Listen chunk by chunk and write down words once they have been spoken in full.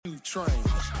train.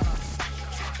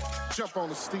 Jump on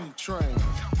the Steve train.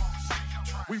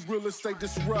 We real estate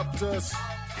disruptors.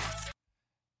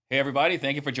 Hey everybody,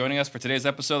 thank you for joining us for today's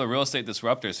episode of Real Estate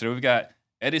Disruptors. Today we've got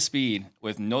Eddie Speed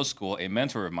with No School, a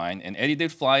mentor of mine. And Eddie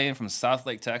did fly in from South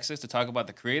Lake, Texas to talk about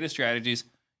the creative strategies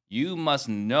you must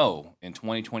know in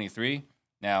 2023.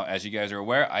 Now, as you guys are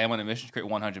aware, I am on a mission to create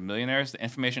 100 millionaires. The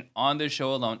information on this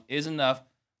show alone is enough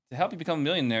to help you become a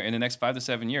millionaire in the next 5 to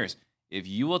 7 years. If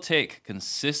you will take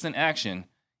consistent action,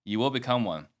 you will become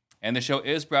one. And the show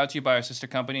is brought to you by our sister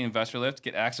company, InvestorLift.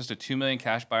 Get access to 2 million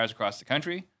cash buyers across the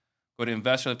country. Go to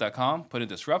InvestorLift.com, put in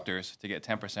Disruptors to get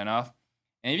 10% off.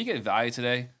 And if you get value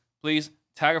today, please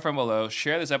tag a friend below,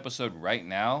 share this episode right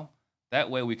now. That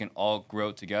way we can all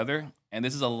grow together. And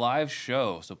this is a live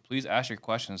show, so please ask your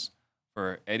questions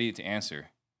for Eddie to answer.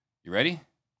 You ready?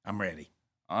 I'm ready.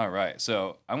 All right.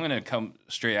 So I'm going to come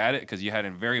straight at it because you had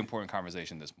a very important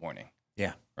conversation this morning.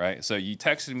 Yeah. Right? So you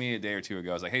texted me a day or two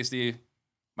ago. I was like, hey, Steve,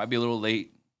 might be a little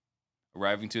late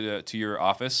arriving to your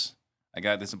office. I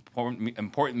got this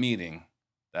important meeting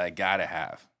that I got to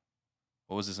have.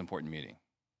 What was this important meeting?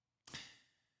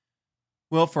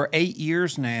 Well, for 8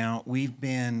 years now, we've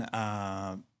been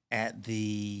at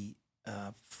the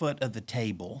foot of the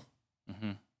table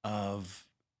of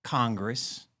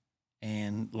Congress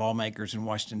and lawmakers in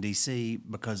Washington, D.C.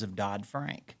 because of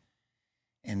Dodd-Frank.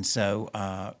 And so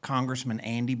Congressman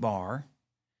Andy Barr,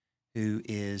 who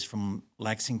is from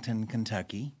Lexington,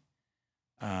 Kentucky,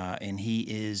 and he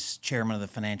is chairman of the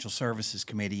Financial Services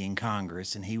Committee in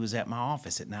Congress, and he was at my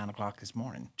office at 9 o'clock this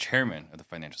morning. Chairman of the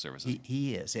Financial Services.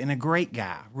 He is, and a great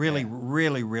guy. Really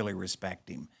respect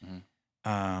him.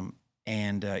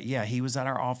 He was at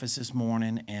our office this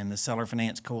morning, and the Seller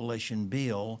Finance Coalition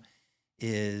bill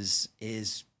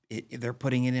they're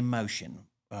putting it in motion.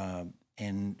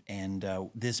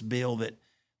 This bill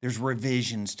there's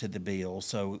revisions to the bill,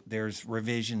 so there's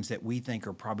revisions that we think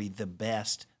are probably the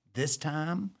best this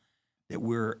time that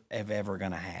have ever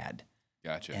going to had.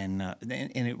 Gotcha. And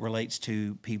it relates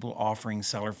to people offering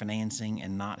seller financing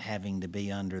and not having to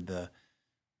be under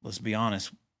let's be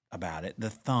honest about it,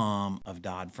 the thumb of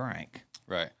Dodd-Frank.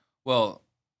 Right. Well,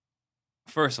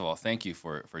 first of all, thank you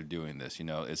for doing this. You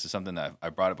know, it's something that I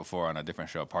brought it before on a different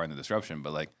show, Pardon the Disruption,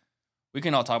 but like we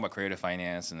can all talk about creative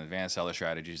finance and advanced seller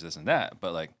strategies, this and that,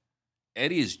 but like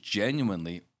Eddie is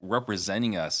genuinely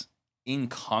representing us in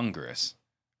Congress,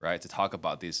 right, to talk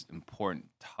about these important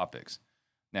topics.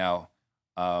 Now,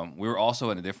 we were also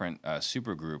in a different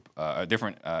super group, a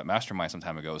different mastermind some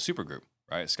time ago, a super group,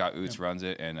 right? Scott Oots runs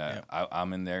it, and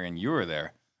I'm in there, and you were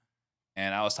there.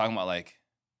 And I was talking about, like,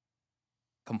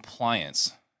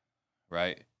 compliance,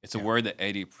 right? It's a word that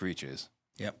Eddie preaches.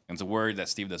 Yep. And it's a word that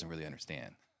Steve doesn't really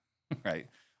understand, right?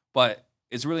 But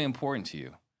it's really important to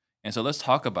you. And so let's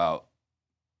talk about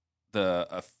the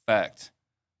effect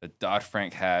that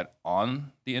Dodd-Frank had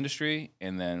on the industry,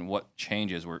 and then what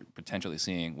changes we're potentially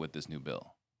seeing with this new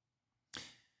bill.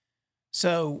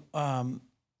 So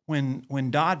when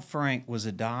Dodd-Frank was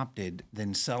adopted,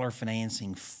 then seller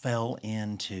financing fell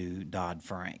into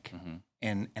Dodd-Frank.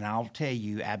 And I'll tell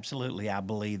you, absolutely, I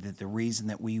believe that the reason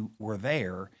that we were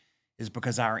there is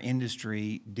because our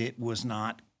industry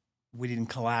we didn't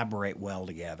collaborate well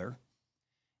together,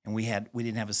 and we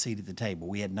didn't have a seat at the table.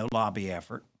 We had no lobby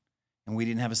effort. And we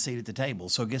didn't have a seat at the table.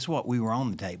 So guess what? We were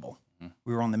on the table.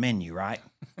 We were on the menu, right?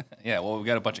 Yeah, well, we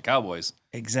got a bunch of cowboys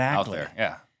out there.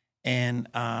 Yeah. And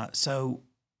so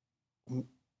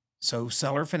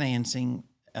seller financing,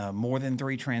 more than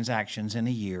 3 transactions in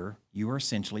a year, you are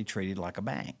essentially treated like a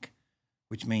bank,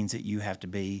 which means that you have to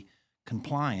be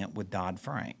compliant with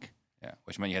Dodd-Frank. Yeah,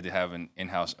 which meant you had to have an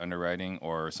in-house underwriting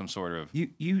or some sort of...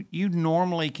 You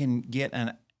normally can get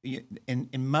in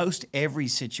most every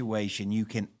situation, you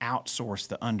can outsource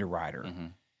the underwriter,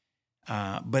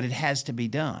 but it has to be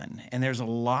done. And there's a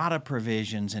lot of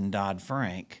provisions in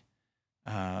Dodd-Frank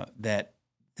that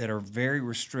are very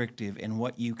restrictive in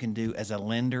what you can do as a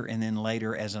lender and then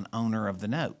later as an owner of the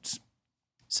notes.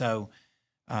 So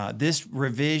this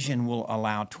revision will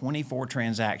allow 24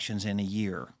 transactions in a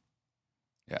year.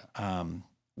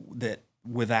 That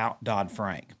without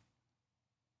Dodd-Frank.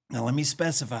 Now, let me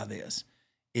specify this.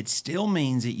 It still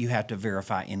means that you have to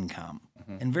verify income.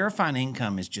 And verifying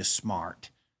income is just smart,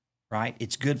 right?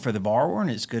 It's good for the borrower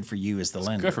and it's good for you as the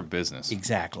lender. It's good for business.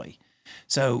 Exactly.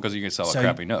 So because you can sell a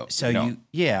crappy note. So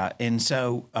and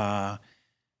so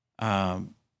I've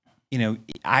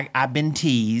been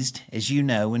teased, as you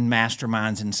know, in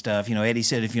masterminds and stuff. You know, Eddie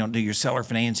said if you don't do your seller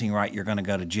financing right, you're going to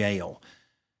go to jail.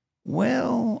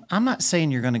 Well, I'm not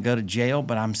saying you're going to go to jail,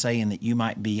 but I'm saying that you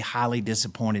might be highly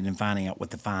disappointed in finding out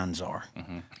what the fines are.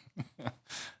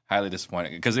 Highly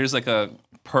disappointed because there's like a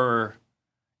per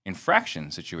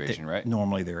infraction situation, right?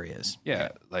 Normally there is. Yeah.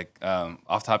 Like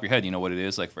off the top of your head, you know what it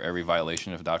is like for every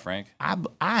violation of Dodd-Frank?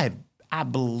 I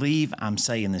believe I'm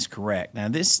saying this correct. Now,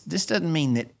 this doesn't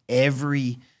mean that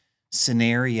every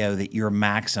scenario that you're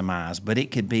maximized, but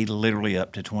it could be literally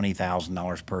up to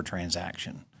 $20,000 per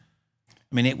transaction.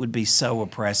 I mean, it would be so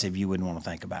oppressive you wouldn't want to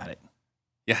think about it.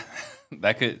 Yeah,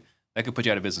 that could put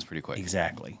you out of business pretty quick.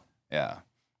 Exactly. Yeah.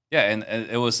 Yeah, and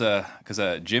it was because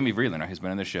Jimmy Vreeland, he's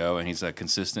been in the show, and he's a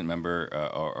consistent member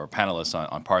or panelist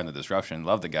on Pardon the Disruption.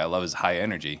 Love the guy, love his high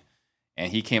energy.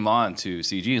 And he came on to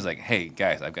CG. He's like, hey,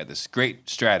 guys, I've got this great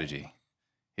strategy.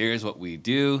 Here's what we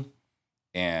do.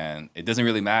 And it doesn't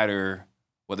really matter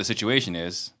what the situation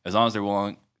is. As long as they're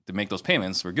willing to make those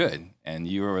payments, we're good. And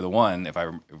you were the one, if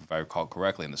I recall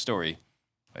correctly in the story,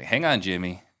 like, hang on,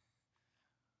 Jimmy.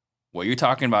 What you're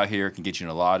talking about here can get you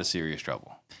in a lot of serious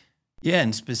trouble. Yeah,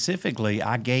 and specifically,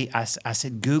 I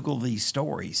said, Google these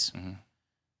stories. Mm-hmm.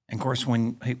 And of course,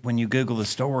 when you Google the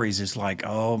stories, it's like,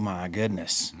 oh my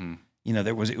goodness. Mm-hmm. You know,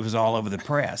 it was all over the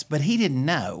press. But he didn't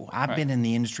know. I've been in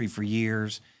the industry for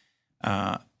years.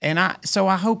 And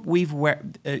I hope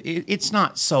it's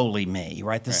not solely me,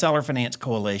 right? The Seller Finance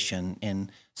Coalition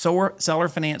and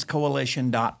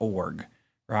sellerfinancecoalition.org,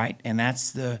 right? And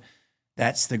that's the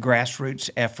grassroots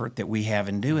effort that we have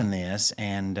in doing this.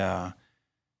 And, but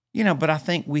I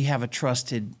think we have a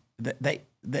trusted, that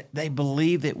they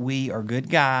believe that we are good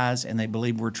guys and they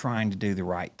believe we're trying to do the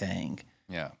right thing.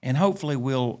 Yeah. And hopefully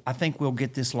I think we'll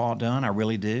get this law done. I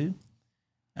really do.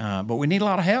 But we need a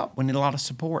lot of help. We need a lot of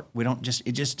support.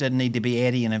 It just doesn't need to be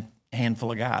Eddie and a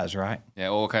handful of guys, right? Yeah.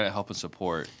 Well, what kind of help and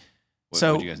support? What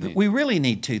do you guys need? We really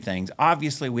need two things.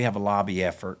 Obviously, we have a lobby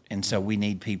effort, and so we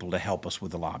need people to help us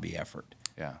with the lobby effort.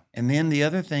 Yeah. And then the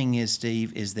other thing is,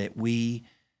 Steve, is that we,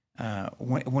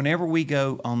 whenever we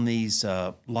go on these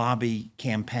lobby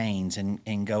campaigns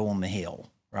and go on the Hill,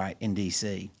 right, in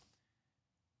D.C.,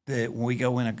 that when we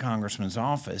go in a congressman's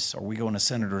office or we go in a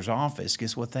senator's office,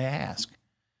 guess what they ask?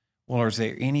 Well, is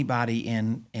there anybody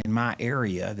in my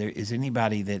area? Is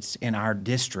anybody that's in our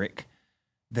district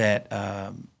that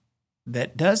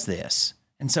does this?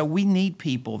 And so we need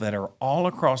people that are all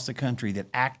across the country that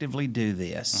actively do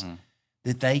this,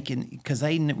 that they can, because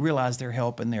they realize they're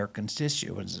helping their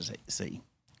constituency.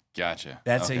 Gotcha.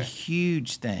 That's a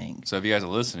huge thing. So if you guys are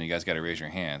listening, you guys got to raise your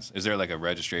hands. Is there like a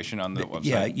registration on the website?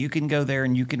 Yeah, you can go there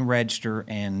and you can register.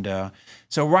 And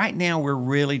so right now we're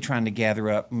really trying to gather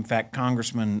up. In fact,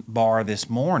 Congressman Barr this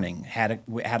morning had a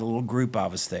little group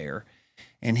of us there,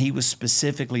 and he was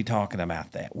specifically talking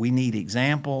about that. We need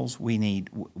examples. We need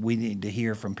to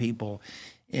hear from people.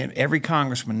 Every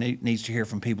congressman needs to hear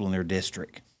from people in their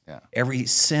district. Yeah. Every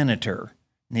senator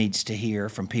needs to hear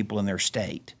from people in their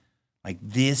state. Like,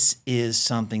 this is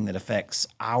something that affects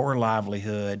our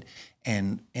livelihood.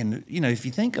 And if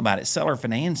you think about it, seller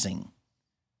financing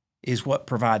is what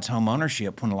provides home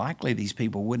ownership when likely these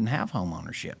people wouldn't have home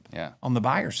ownership on the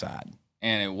buyer side.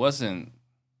 And it wasn't,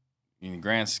 in the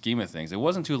grand scheme of things, it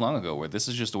wasn't too long ago where this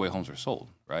is just the way homes were sold,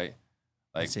 right?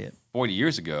 Like, that's it. 40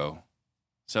 years ago,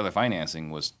 seller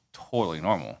financing was totally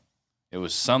normal. It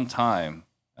was some time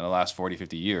in the last 40,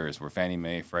 50 years where Fannie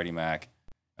Mae, Freddie Mac,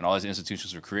 and all these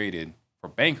institutions were created for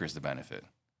bankers to benefit.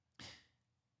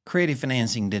 Creative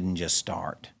financing didn't just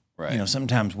start. Right.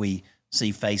 Sometimes we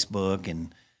see Facebook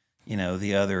and,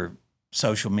 the other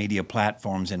social media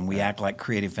platforms, and we act like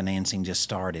creative financing just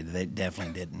started. They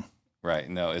definitely didn't. Right.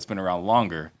 No, it's been around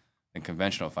longer than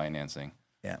conventional financing.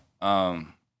 Yeah. And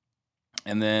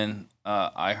then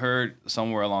I heard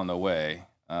somewhere along the way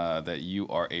that you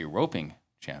are a roping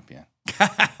champion.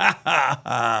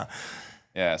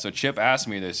 Yeah, so Chip asked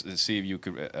me to see if you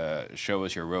could show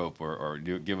us your rope or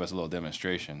give us a little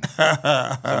demonstration.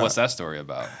 So what's that story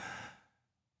about?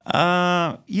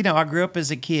 I grew up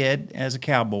as a kid, as a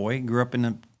cowboy. Grew up in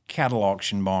a cattle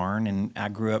auction barn, and I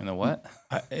grew up in a what?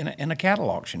 In a cattle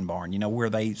auction barn. Where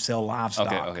they sell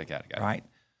livestock. Okay, got it. Right,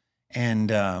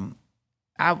 and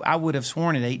I would have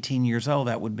sworn at 18 years old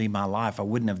that would be my life. I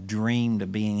wouldn't have dreamed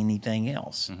of being anything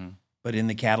else. Mm-hmm. But in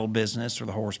the cattle business or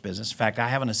the horse business. In fact, I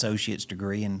have an associate's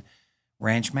degree in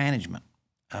ranch management.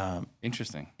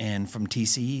 Interesting. And from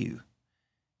TCU.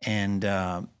 And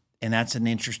that's an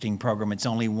interesting program. It's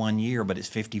only 1 year, but it's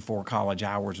 54 college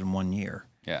hours in 1 year.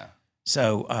 Yeah.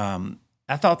 So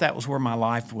I thought that was where my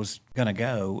life was going to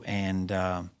go. And,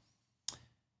 it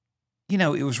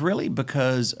was really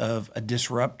because of a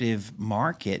disruptive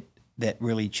market that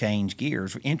really changed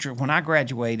gears. When I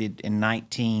graduated in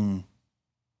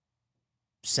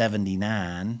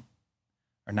 1979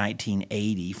 or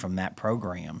 1980 from that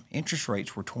program, interest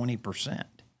rates were 20%.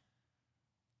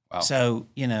 Wow. So,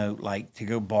 like to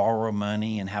go borrow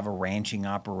money and have a ranching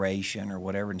operation or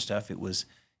whatever and stuff, it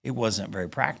wasn't very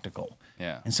practical.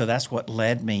 Yeah. And so that's what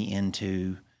led me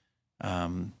into,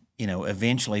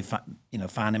 eventually,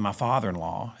 finding my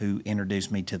father-in-law who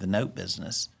introduced me to the note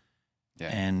business.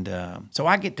 Yeah. And so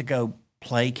I get to go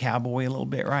play cowboy a little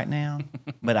bit right now,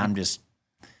 but I'm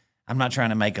not trying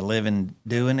to make a living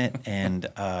doing it.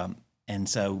 And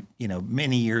so,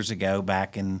 many years ago,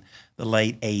 back in the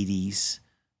late 80s,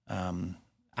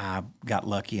 I got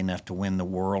lucky enough to win the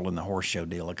world in the horse show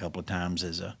deal a couple of times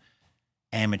as a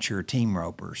amateur team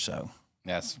roper. So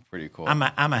That's pretty cool. I'm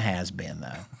a has-been,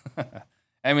 though.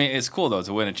 I mean, it's cool though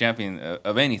to win a champion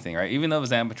of anything, right? Even though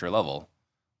it's amateur level,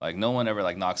 like no one ever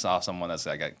like knocks off someone that's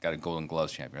like got a Golden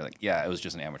Gloves champion. Like, yeah, it was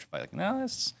just an amateur fight. Like, no,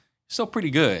 it's still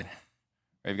pretty good.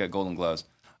 Right? You've got Golden Gloves.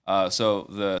 So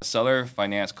the Seller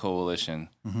Finance Coalition,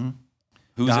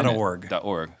 who's in .org.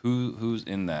 .org. Who's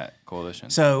in that coalition?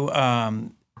 So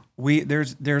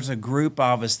there's a group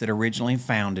of us that originally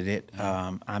founded it.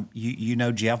 You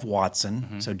know Jeff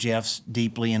Watson, so Jeff's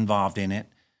deeply involved in it.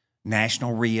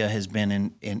 National RIA has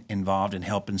been involved in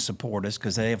helping support us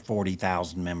because they have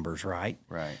 40,000 members, right?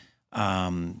 Right.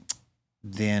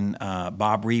 Then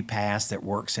Bob Repass, that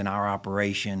works in our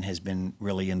operation, has been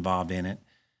really involved in it.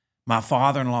 My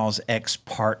father-in-law's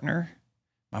ex-partner,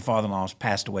 my father-in-law's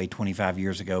passed away 25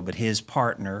 years ago, but his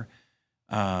partner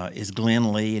is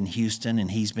Glenn Lee in Houston,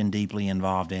 and he's been deeply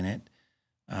involved in it.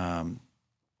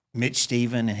 Mitch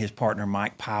Stephen and his partner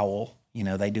Mike Powell,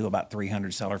 they do about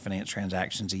 300 seller finance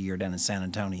transactions a year down in San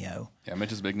Antonio. Yeah,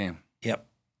 Mitch is a big name. Yep.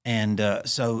 And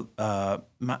so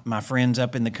my friends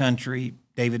up in the country,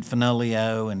 David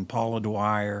Fenolio and Paula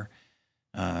Dwyer,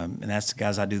 and that's the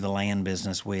guys I do the land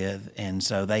business with. And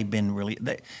so they've been really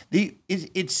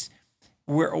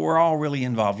we're all really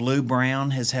involved. Lou Brown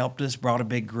has helped us, brought a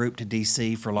big group to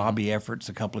D.C. for lobby efforts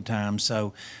a couple of times.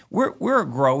 So we're a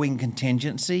growing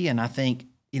contingency, and I think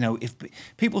if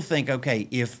people think, okay,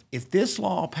 if this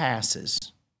law passes,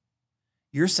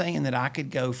 you're saying that I could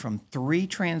go from 3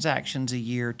 transactions a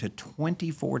year to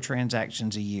 24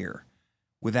 transactions a year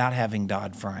without having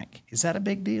Dodd-Frank. Is that a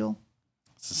big deal?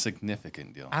 It's a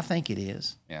significant deal. I think it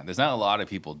is. Yeah, there's not a lot of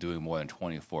people doing more than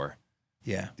 24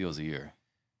 Yeah. deals a year.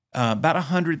 About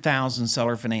 100,000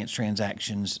 seller finance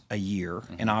transactions a year,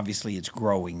 and obviously it's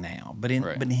growing now. But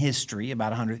in history,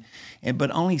 about 100,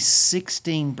 but only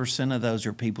 16% of those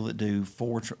are people that do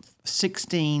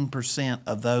 16%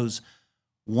 of those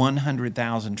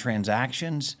 100,000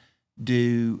 transactions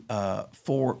do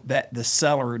the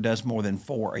seller does more than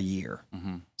 4 a year.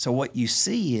 So what you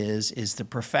see is the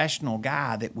professional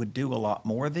guy that would do a lot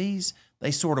more of these,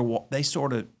 they sort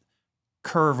of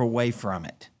curve away from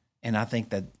it. And I think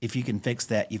that if you can fix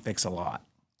that, you fix a lot.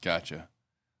 Gotcha.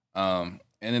 And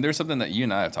then there's something that you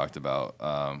and I have talked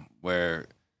about where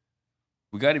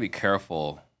we got to be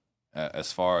careful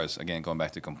as far as, again, going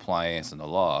back to compliance and the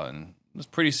law. And it's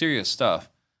pretty serious stuff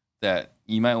that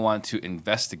you might want to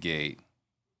investigate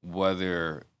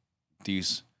whether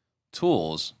these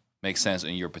tools make sense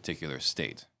in your particular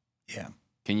state. Yeah.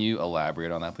 Can you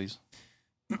elaborate on that, please?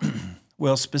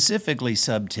 Well, specifically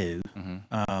Sub 2.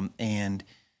 And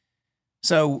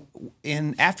so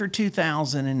after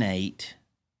 2008,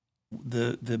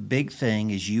 the big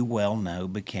thing, as you well know,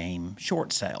 became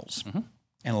short sales.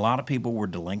 And a lot of people were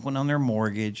delinquent on their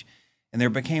mortgage, and there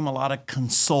became a lot of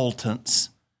consultants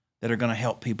that are going to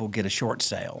help people get a short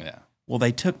sale. Yeah. Well,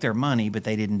 they took their money, but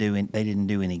they didn't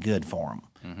do any good for them.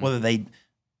 Whether they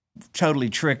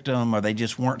totally tricked them or they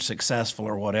just weren't successful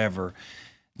or whatever.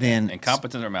 Then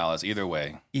incompetent or malice, either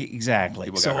way.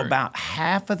 Exactly. So about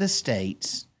half of the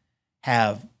states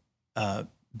have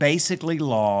basically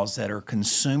laws that are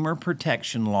consumer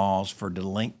protection laws for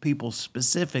people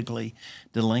specifically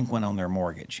delinquent on their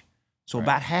mortgage. So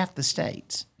about half the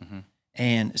states.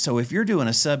 And so if you're doing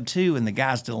a Sub 2 and the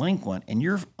guy's delinquent and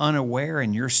you're unaware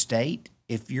in your state,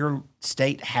 if your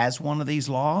state has one of these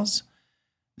laws,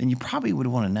 then you probably would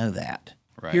want to know that.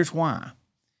 Right. Here's why.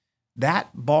 That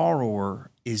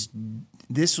borrower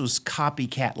this was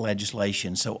copycat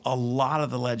legislation. So a lot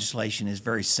of the legislation is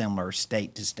very similar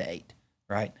state to state,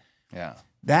 right? Yeah.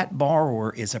 That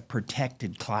borrower is a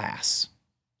protected class.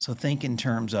 So think in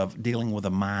terms of dealing with a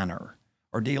minor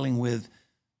or dealing with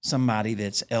somebody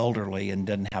that's elderly and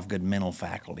doesn't have good mental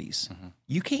faculties.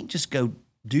 You can't just go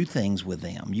do things with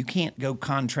them. You can't go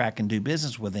contract and do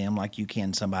business with them like you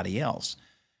can somebody else.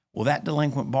 Well, that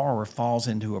delinquent borrower falls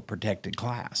into a protected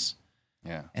class.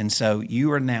 Yeah. And so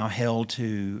you are now held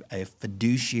to a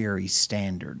fiduciary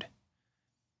standard.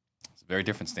 It's a very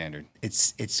different standard.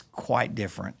 It's quite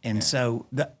different. And so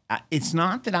it's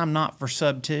not that I'm not for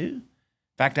Sub 2.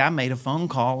 In fact, I made a phone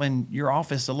call in your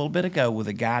office a little bit ago with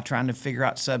a guy trying to figure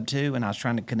out sub 2, and I was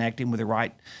trying to connect him with the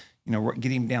right,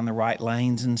 get him down the right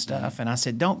lanes and stuff. And I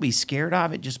said, don't be scared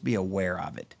of it, just be aware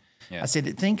of it. Yeah. I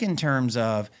said, think in terms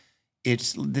of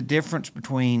it's the difference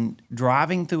between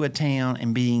driving through a town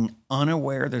and being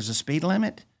unaware there's a speed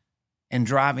limit and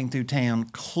driving through town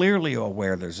clearly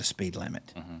aware there's a speed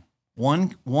limit.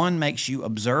 One makes you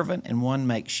observant and one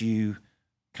makes you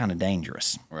kind of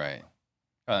dangerous. Right.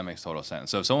 Oh, that makes total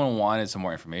sense. So if someone wanted some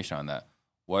more information on that,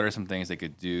 what are some things they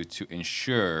could do to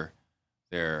ensure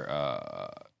they're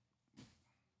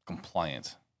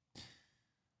compliant?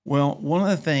 Well, one of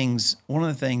the things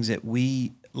that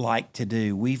we like to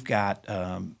do, we've got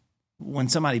when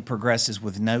somebody progresses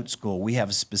with Note School, we have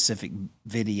a specific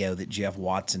video that Jeff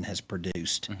Watson has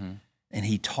produced, and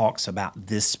he talks about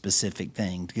this specific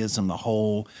thing, gives them the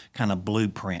whole kind of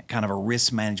blueprint, kind of a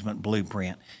risk management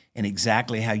blueprint, and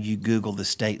exactly how you Google the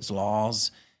state's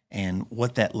laws and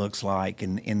what that looks like,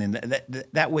 and then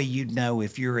that way you'd know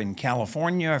if you're in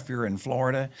California, if you're in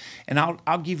Florida, and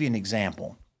I'll give you an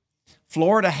example.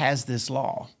 Florida has this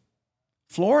law.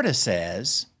 Florida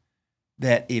says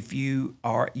that if you've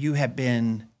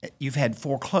had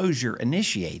foreclosure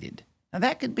initiated. Now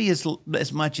that could be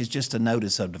as much as just a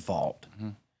notice of default.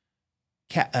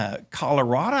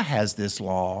 Colorado has this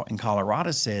law, and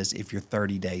Colorado says if you're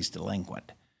 30 days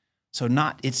delinquent. So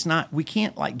we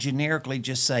can't like generically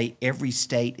just say every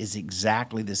state is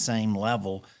exactly the same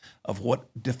level of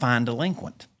what define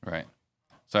delinquent. Right.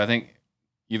 So I think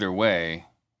either way,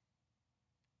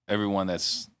 everyone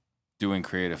that's doing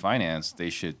creative finance, they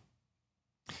should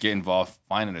get involved,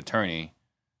 find an attorney,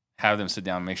 have them sit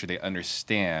down, make sure they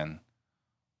understand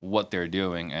what they're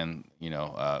doing, and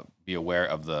be aware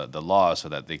of the laws so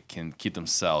that they can keep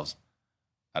themselves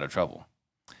out of trouble.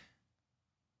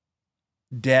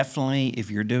 Definitely, if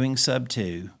you're doing sub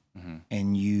 2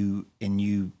 and you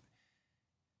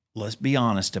let's be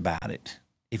honest about it.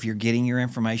 If you're getting your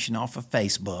information off of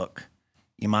Facebook,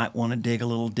 you might want to dig a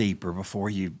little deeper before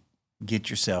you get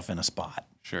yourself in a spot.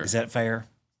 Sure. Is that fair?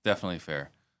 Definitely fair.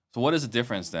 So what is the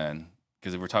difference then?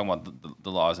 Because if we're talking about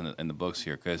the laws in the books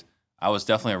here, because I was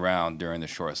definitely around during the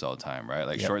short sale time, right?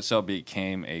 Like short sale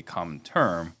became a common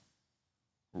term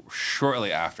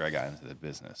shortly after I got into the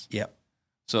business. Yep.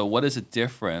 So what is the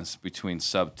difference between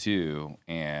sub 2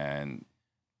 and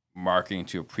marketing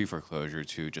to a pre-foreclosure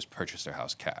to just purchase their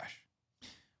house cash?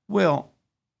 Well,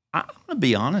 I'm going to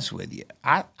be honest with you.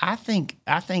 I think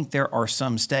there are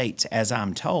some states, as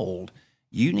I'm told,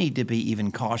 you need to be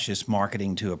even cautious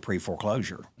marketing to a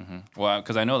pre-foreclosure. Well,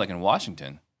 because I know like in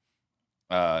Washington,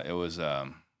 it was,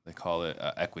 they call it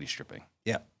equity stripping.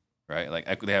 Yep. Right?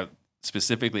 Like they have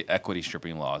specifically equity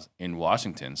stripping laws in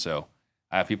Washington. So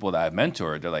I have people that I've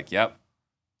mentored. They're like, yep,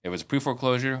 if it's a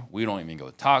pre-foreclosure, we don't even go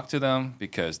talk to them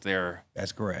because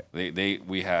That's correct.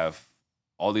 We have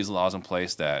all these laws in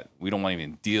place that we don't want to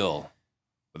even deal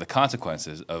with the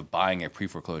consequences of buying a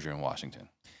pre-foreclosure in Washington.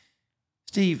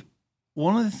 Steve,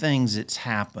 one of the things that's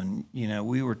happened,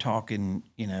 we were talking,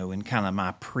 in kind of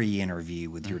my pre-interview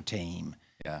with your team.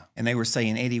 Yeah. And they were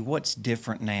saying, Eddie, what's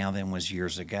different now than was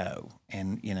years ago?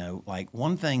 And, like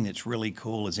one thing that's really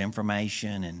cool is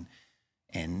information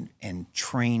and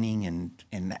training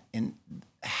and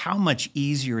how much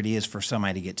easier it is for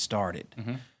somebody to get started.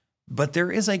 But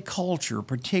there is a culture,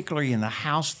 particularly in the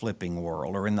house flipping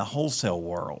world or in the wholesale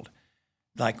world.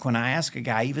 Like when I ask a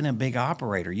guy, even a big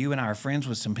operator, you and I are friends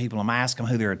with some people, I ask them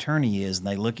who their attorney is, and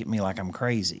they look at me like I'm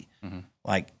crazy.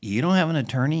 Like, you don't have an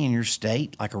attorney in your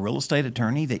state, like a real estate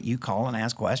attorney that you call and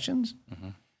ask questions?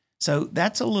 So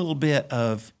that's a little bit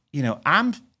of,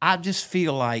 I just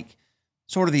feel like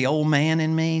sort of the old man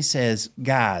in me says,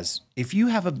 guys, if you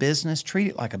have a business, treat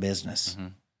it like a business.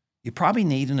 You probably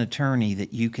need an attorney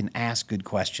that you can ask good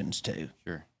questions to.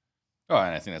 Sure. Oh,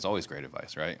 and I think that's always great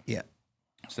advice, right? Yeah.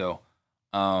 So,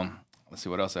 let's see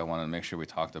what else I wanted to make sure we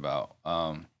talked about.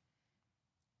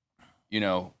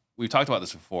 We've talked about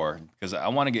this before because I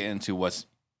want to get into what's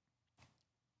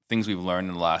things we've learned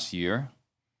in the last year.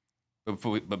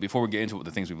 But before we get into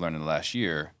the things we've learned in the last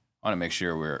year, I want to make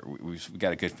sure we've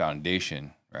got a good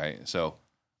foundation, right? So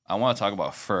I want to talk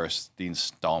about first the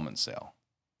installment sale.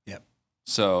 Yep.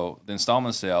 So the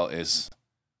installment sale is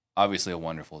obviously a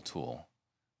wonderful tool.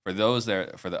 For those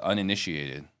for the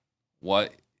uninitiated,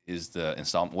 what is an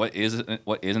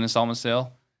installment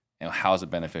sale, and how is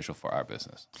it beneficial for our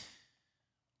business?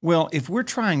 Well, if we're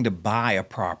trying to buy a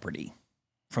property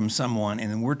from someone and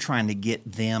then we're trying to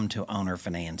get them to owner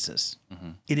finances,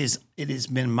 it has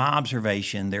been my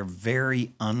observation they're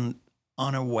very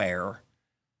unaware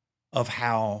of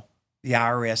how the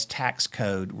IRS tax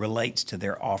code relates to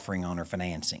their offering owner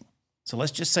financing. So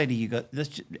let's just say to you,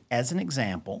 as an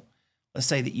example, let's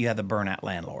say that you have the burnout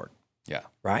landlord. Yeah.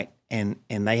 Right? And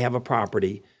they have a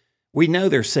property. We know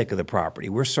they're sick of the property.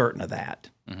 We're certain of that.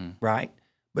 Right?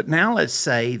 But now let's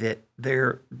say that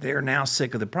they're now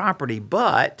sick of the property,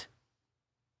 but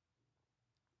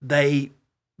they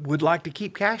would like to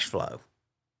keep cash flow.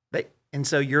 And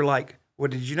so you're like, well,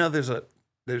 did you know there's a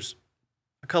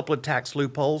couple of tax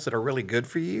loopholes that are really good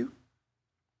for you?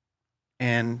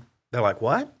 And they're like,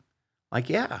 what? Like,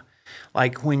 yeah.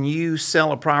 Like when you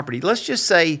sell a property, let's just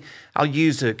say, I'll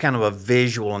use a kind of a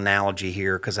visual analogy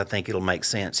here because I think it'll make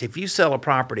sense. If you sell a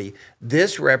property,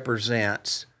 this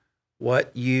represents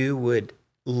what you would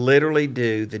literally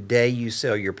do the day you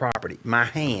sell your property. My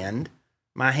hand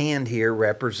here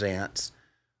represents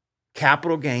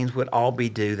capital gains would all be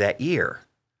due that year.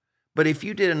 But if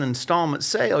you did an installment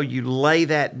sale, you lay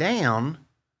that down,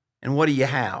 and what do you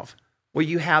have? Well,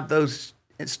 you have those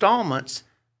installments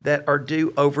that are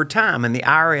due over time, and the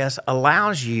IRS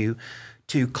allows you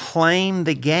to claim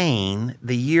the gain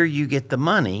the year you get the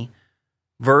money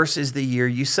versus the year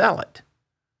you sell it.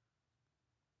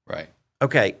 Right.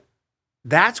 Okay,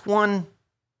 that's one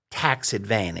tax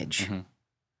advantage.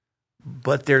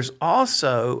 But there's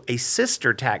also a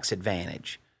sister tax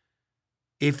advantage.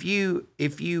 If you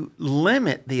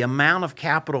limit the amount of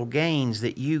capital gains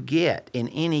that you get in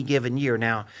any given year.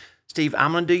 Now, Steve,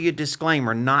 I'm going to do you a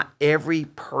disclaimer. Not every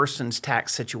person's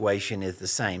tax situation is the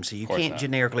same. So you can't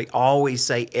generically always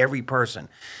say every person.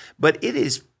 But it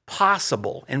is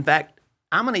possible. In fact,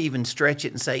 I'm going to even stretch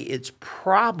it and say it's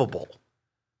probable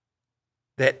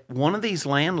that one of these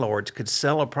landlords could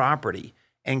sell a property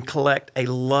and collect a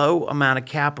low amount of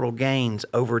capital gains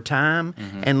over time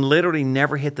and literally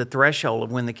never hit the threshold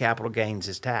of when the capital gains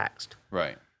is taxed.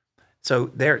 Right.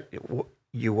 So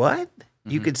you what?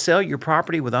 You could sell your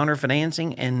property with owner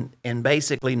financing and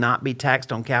basically not be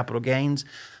taxed on capital gains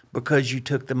because you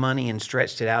took the money and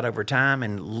stretched it out over time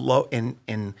and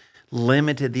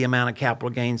limited the amount of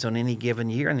capital gains on any given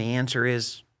year. And the answer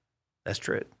is that's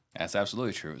true. That's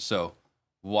absolutely true. So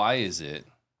why is it?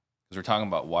 Because we're talking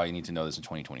about why you need to know this in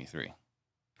 2023,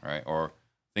 right? Or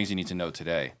things you need to know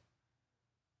today.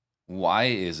 Why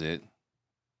is it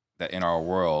that in our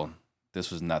world,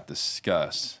 this was not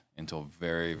discussed until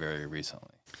very, very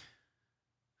recently?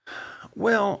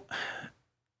 Well,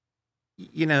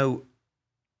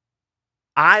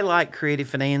 I like creative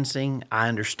financing. I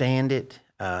understand it.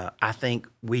 I think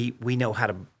we know how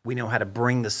to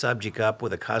bring the subject up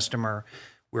with a customer.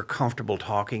 We're comfortable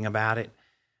talking about it.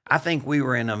 I think we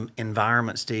were in an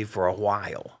environment, Steve, for a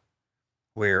while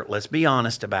where, let's be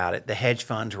honest about it, the hedge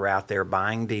funds were out there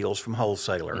buying deals from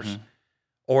wholesalers,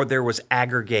 or there was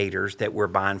aggregators that were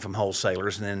buying from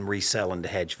wholesalers and then reselling to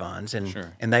hedge funds,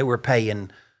 and they were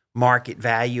paying market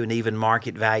value and even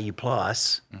market value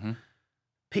plus.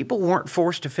 People weren't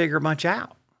forced to figure much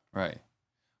out. Right.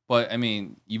 But, I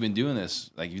mean, you've been doing this,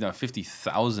 like you've done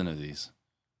 50,000 of these,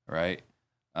 right?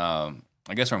 I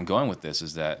guess where I'm going with this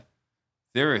is that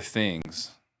there are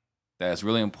things that is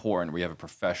really important where you have a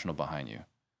professional behind you.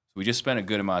 So we just spent a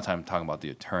good amount of time talking about the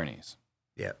attorneys.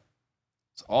 Yep.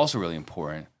 It's also really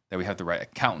important that we have the right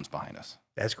accountants behind us.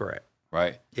 That's correct.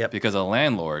 Right? Yep. Because a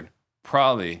landlord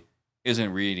probably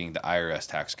isn't reading the IRS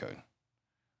tax code.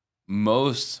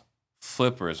 Most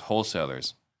flippers,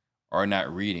 wholesalers, are not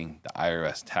reading the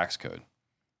IRS tax code.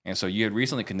 And so you had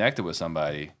recently connected with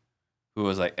somebody who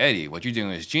was like, Eddie, what you're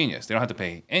doing is genius. They don't have to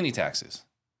pay any taxes.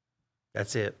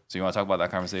 That's it. So you want to talk about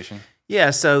that conversation?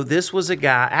 Yeah, so this was a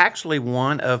guy, actually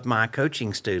one of my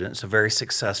coaching students, a very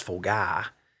successful guy.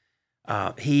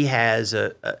 He has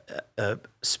a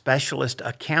specialist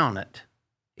accountant.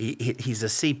 He's a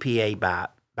CPA by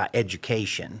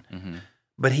education,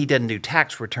 but he doesn't do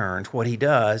tax returns. What he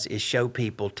does is show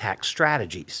people tax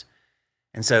strategies.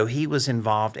 And so he was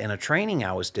involved in a training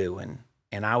I was doing,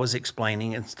 and I was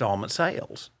explaining installment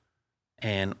sales,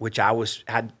 and which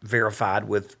had verified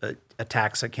with a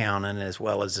tax accountant as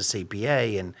well as a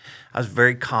CPA, and I was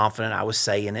very confident I was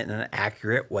saying it in an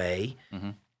accurate way.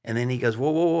 And then he goes,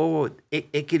 whoa,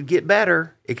 it could get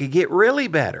better. It could get really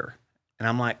better. And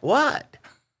I'm like, what?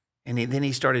 And then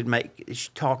he started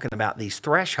talking about these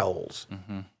thresholds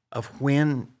of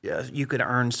when you could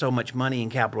earn so much money in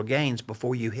capital gains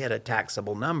before you hit a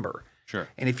taxable number. Sure.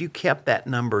 And if you kept that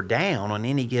number down on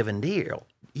any given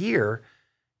year,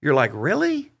 you're like,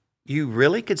 really? You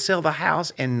really could sell the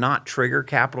house and not trigger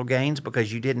capital gains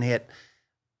because you didn't hit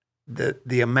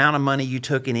the amount of money you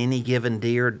took in any given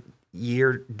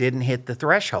year didn't hit the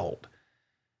threshold.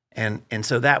 And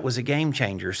so that was a game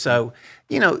changer. So,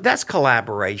 that's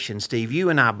collaboration, Steve. You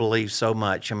and I believe so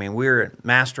much. I mean, we're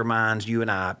masterminds. You and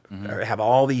I have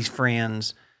all these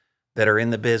friends that are in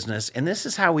the business, and this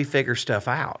is how we figure stuff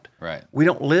out. Right. We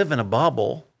don't live in a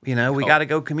bubble. We Oh. got to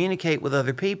go communicate with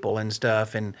other people and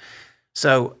stuff. And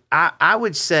so I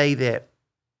would say that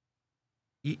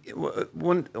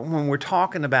when we're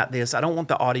talking about this, I don't want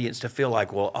the audience to feel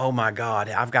like, well, oh my God,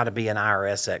 I've got to be an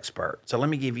IRS expert. So let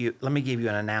me give you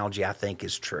an analogy I think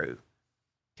is true.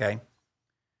 Okay.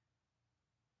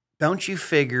 Don't you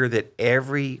figure that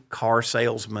every car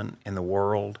salesman in the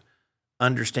world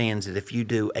understands that if you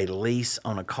do a lease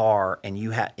on a car and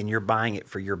you're buying it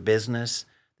for your business,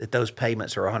 that those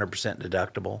payments are 100%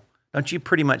 deductible? Don't you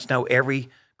pretty much know every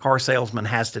car salesman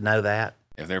has to know that?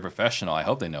 If they're professional, I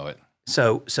hope they know it.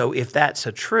 So if that's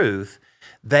a truth,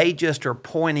 they just are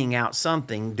pointing out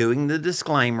something, doing the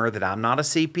disclaimer that I'm not a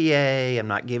CPA, I'm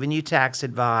not giving you tax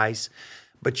advice,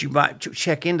 but you might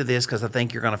check into this because I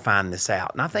think you're going to find this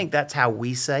out. And I think that's how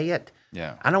we say it.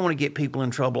 Yeah. I don't want to get people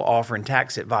in trouble offering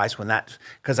tax advice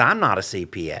because I'm not a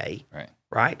CPA.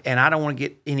 Right. And I don't want to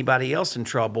get anybody else in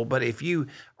trouble. But if you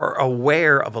are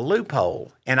aware of a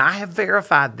loophole, and I have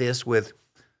verified this with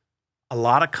a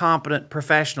lot of competent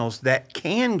professionals that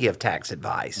can give tax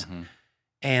advice,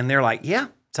 and they're like, yeah,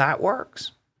 that's how it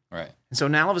works. Right. And so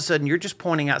now all of a sudden you're just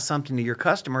pointing out something to your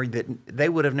customer that they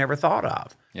would have never thought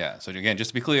of. Yeah. So again, just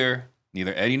to be clear,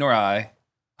 neither Eddie nor I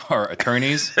are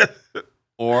attorneys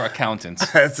or accountants.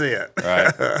 That's it.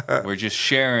 Right. We're just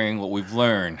sharing what we've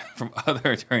learned from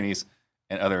other attorneys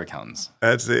and other accountants.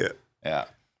 That's it. Yeah.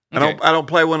 Okay. I don't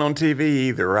play one on TV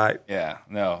either, right? Yeah.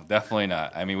 No, definitely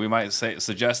not. I mean, we might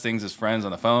suggest things as friends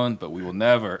on the phone, but we will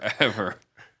never, ever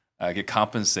get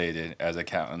compensated as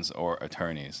accountants or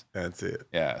attorneys. That's it.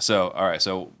 Yeah. So, all right.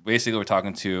 So basically we're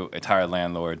talking to a tired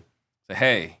landlord. Say,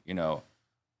 hey,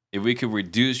 if we could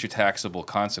reduce your taxable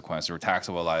consequence or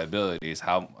taxable liabilities,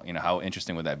 how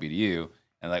interesting would that be to you?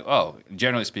 And like, oh,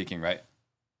 generally speaking, right?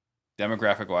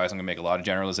 Demographic wise, I'm gonna make a lot of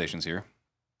generalizations here.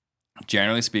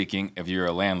 Generally speaking, if you're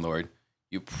a landlord,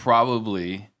 you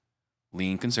probably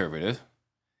lean conservative,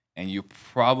 and you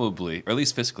probably, or at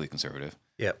least fiscally conservative.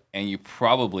 Yep. And you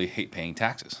probably hate paying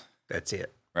taxes. That's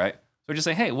it. Right? So just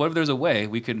say, hey, what if there's a way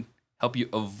we could help you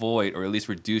avoid or at least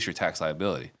reduce your tax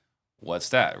liability? What's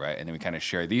that, right? And then we kind of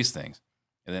share these things.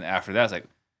 And then after that, it's like,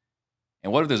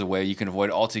 and what if there's a way you can avoid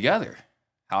it altogether?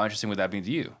 How interesting would that be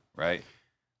to you, right?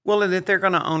 Well, and if they're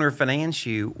going to owner finance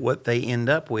you, what they end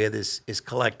up with is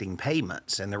collecting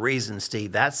payments. And the reason,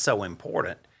 Steve, that's so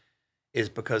important is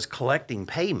because collecting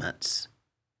payments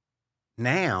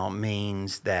now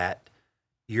means that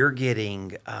you're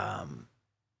getting a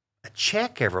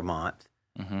check every month.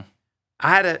 Mm-hmm.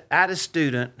 I had a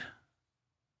student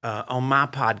on my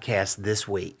podcast this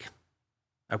week,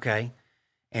 okay?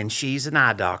 And she's an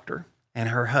eye doctor, and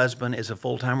her husband is a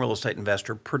full-time real estate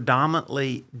investor,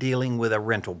 predominantly dealing with a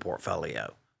rental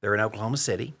portfolio. They're in Oklahoma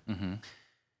City. Mm-hmm.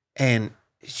 And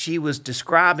she was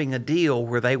describing a deal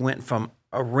where they went from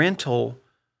a rental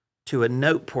to a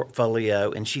note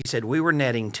portfolio, and she said, we were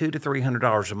netting $200 to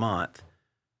 $300 a month,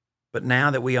 but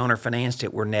now that we owner financed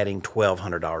it, we're netting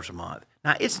 $1,200 a month.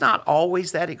 Now, it's not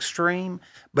always that extreme,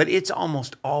 but it's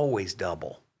almost always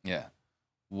double. Yeah.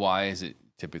 Why is it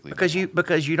typically because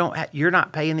double? you're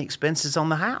not paying the expenses on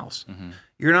the house. Mm-hmm.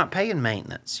 You're not paying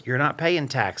maintenance. You're not paying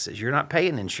taxes. You're not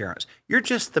paying insurance. You're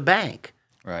just the bank.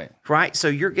 Right. Right. So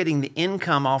you're getting the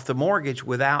income off the mortgage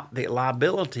without the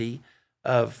liability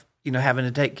of, having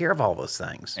to take care of all those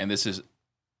things. And this is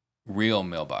real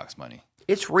mailbox money.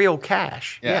 It's real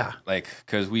cash. Yeah. Like,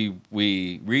 because we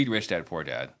read Rich Dad, Poor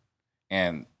Dad,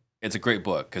 and it's a great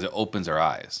book because it opens our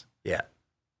eyes. Yeah.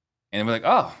 And we're like,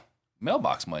 oh,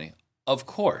 mailbox money. Of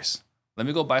course. Let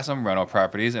me go buy some rental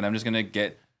properties and I'm just going to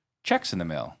get checks in the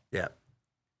mail. Yeah.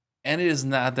 And it is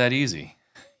not that easy.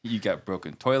 You got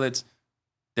broken toilets,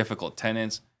 difficult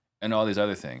tenants, and all these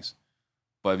other things.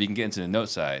 But if you can get into the note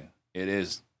side, it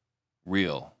is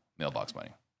real mailbox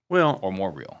money. Well, or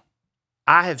more real.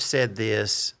 I have said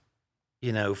this,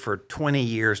 for 20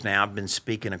 years now. I've been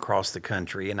speaking across the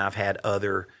country, and I've had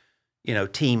other,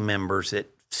 team members that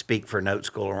speak for Note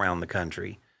School around the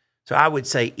country. So I would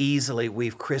say easily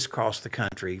we've crisscrossed the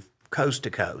country, coast to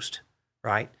coast,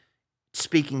 right?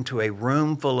 Speaking to a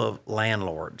room full of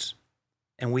landlords.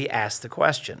 And we asked the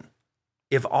question,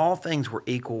 if all things were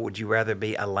equal, would you rather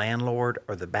be a landlord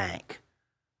or the bank?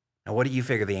 Now, what do you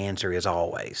figure the answer is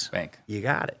always? Bank. You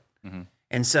got it. Mm-hmm.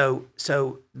 And so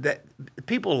that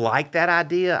people like that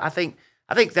idea. I think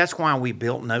that's why we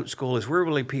built Note School, is we're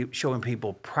really showing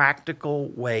people practical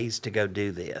ways to go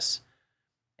do this.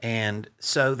 And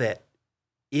so that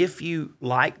if you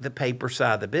like the paper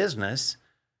side of the business,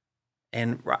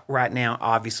 and right now,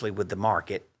 obviously with the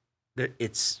market,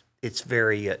 it's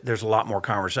very, there's a lot more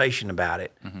conversation about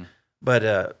it. Mm-hmm.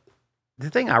 But the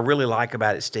thing I really like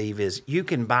about it, Steve, is you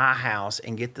can buy a house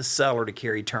and get the seller to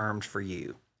carry terms for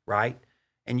you, right?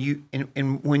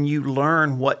 And when you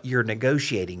learn what you're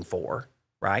negotiating for,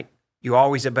 right? You're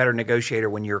always a better negotiator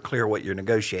when you're clear what you're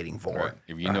negotiating for. Right.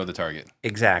 If you know the target.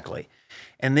 Exactly.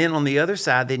 And then on the other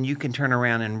side, then you can turn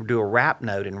around and do a wrap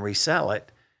note and resell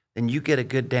it. Then you get a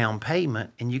good down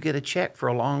payment and you get a check for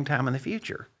a long time in the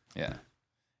future. Yeah.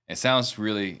 It sounds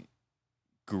really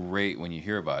great when you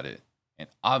hear about it and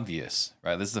obvious,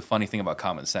 right? This is the funny thing about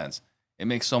common sense. It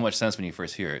makes so much sense when you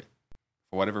first hear it.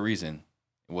 For whatever reason,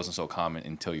 it wasn't so common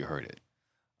until you heard it.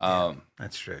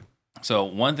 That's true. So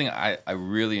one thing I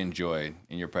really enjoyed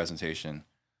in your presentation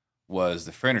was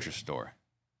the furniture store,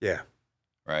 Yeah.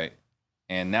 right?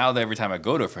 And now that every time I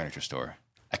go to a furniture store,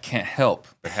 I can't help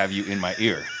but have you in my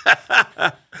ear.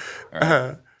 All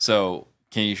right. So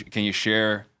can you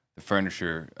share the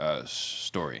furniture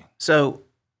story? So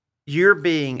you're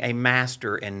being a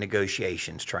master in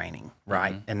negotiations training,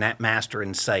 right? And that master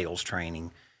in sales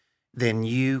training, then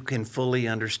you can fully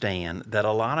understand that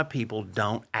a lot of people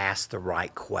don't ask the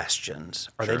right questions,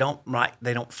 or they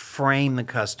don't frame the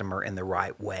customer in the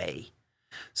right way.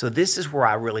 So this is where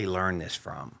I really learned this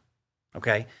from.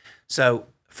 Okay? So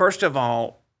first of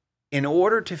all, in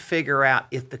order to figure out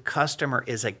if the customer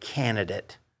is a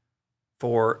candidate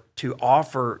to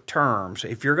offer terms,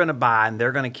 if you're going to buy and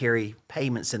they're going to carry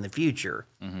payments in the future,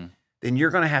 then you're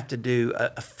going to have to do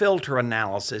a filter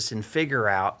analysis and figure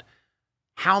out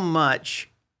how much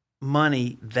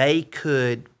money they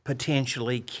could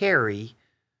potentially carry,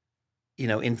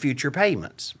 in future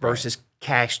payments versus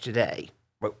cash today.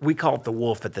 We call it the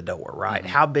wolf at the door, right?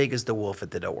 How big is the wolf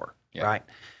at the door, right?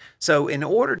 So in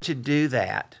order to do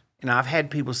that, and I've had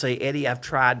people say, Eddie, I've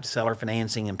tried seller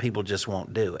financing and people just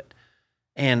won't do it.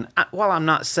 And while I'm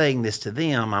not saying this to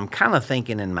them, I'm kind of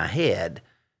thinking in my head,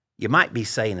 you might be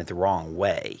saying it the wrong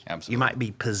way. Absolutely. You might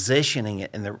be positioning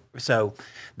it so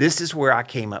this is where I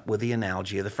came up with the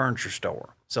analogy of the furniture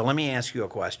store. So let me ask you a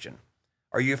question.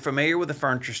 Are you familiar with the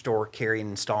furniture store carrying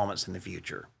installments in the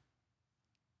future?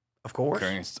 Of course.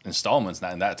 Carrying installments,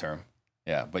 not in that term.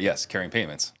 Yeah, but yes, carrying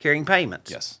payments. Carrying payments.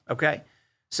 Yes. Okay.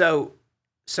 So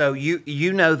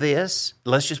you know this.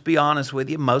 Let's just be honest with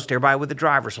you. Most everybody with a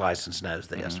driver's license knows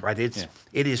this, right? It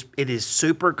is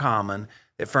super common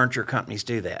that furniture companies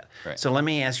do that. Right. So let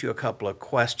me ask you a couple of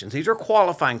questions. These are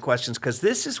qualifying questions because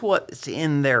this is what's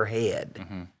in their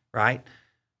head, right?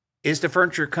 Is the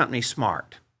furniture company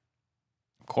smart?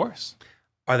 Of course.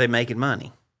 Are they making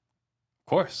money? Of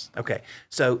course. Okay.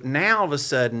 So now all of a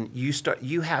sudden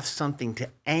you have something to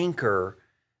anchor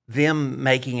them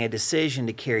making a decision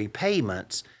to carry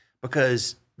payments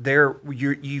because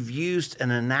you've used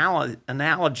an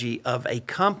analogy of a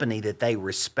company that they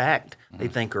respect, they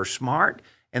think are smart,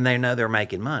 and they know they're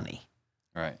making money.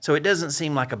 Right. So it doesn't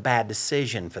seem like a bad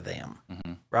decision for them,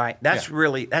 right?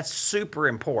 That's super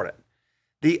important.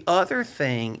 The other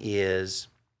thing is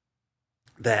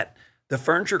that the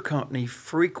furniture company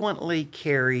frequently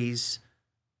carries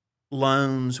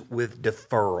loans with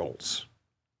deferrals,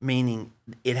 meaning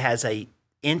it has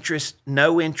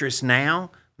no interest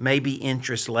now, maybe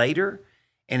interest later,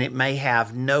 and it may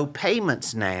have no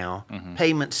payments now,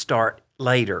 payments start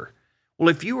later. Well,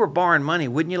 if you were borrowing money,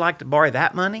 wouldn't you like to borrow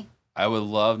that money? I would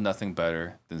love nothing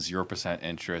better than 0%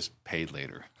 interest paid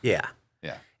later. Yeah.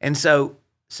 Yeah. And so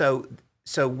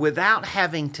without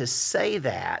having to say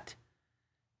that,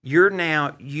 you're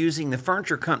now using the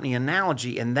furniture company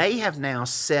analogy, and they have now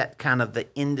set kind of the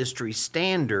industry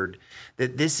standard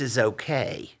that this is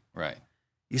okay. Right.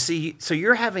 You see, so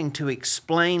you're having to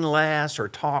explain less or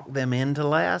talk them into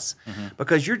less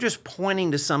because you're just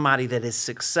pointing to somebody that is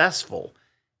successful.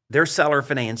 They're seller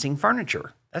financing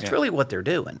furniture. That's really what they're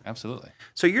doing. Absolutely.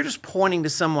 So you're just pointing to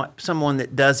someone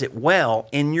that does it well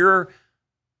in your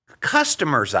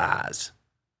customer's eyes.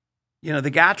 The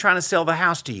guy trying to sell the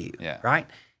house to you, right?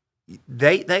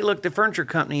 They look at the furniture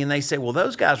company and they say, well,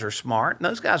 those guys are smart and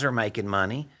those guys are making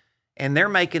money and they're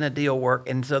making a deal work.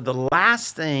 And so the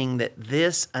last thing that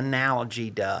this analogy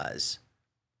does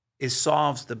is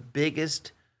solves the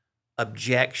biggest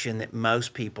objection that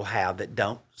most people have that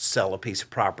don't sell a piece of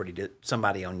property to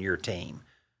somebody on your team.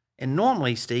 And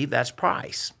normally, Steve, that's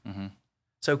price.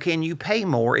 So can you pay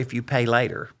more if you pay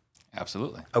later?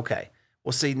 Absolutely. Okay.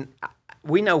 Well, see,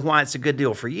 we know why it's a good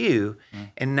deal for you,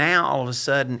 and now all of a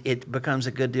sudden it becomes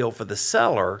a good deal for the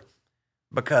seller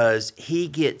because he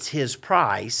gets his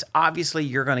price. Obviously,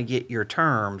 you're going to get your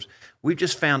terms. We've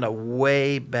just found a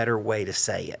way better way to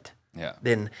say it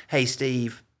than, hey,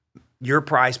 Steve, your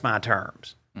price, my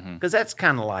terms. Because that's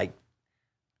kind of like...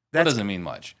 That doesn't mean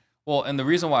much. Well, and the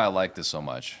reason why I like this so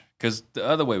much, because the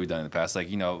other way we've done it in the past,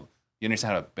 you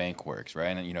understand how a bank works, right?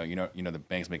 And the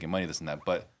bank's making money, this and that.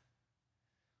 But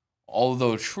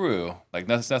although true, like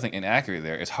there's nothing inaccurate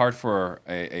there. It's hard for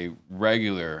a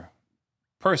regular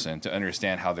person to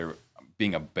understand how they're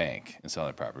being a bank and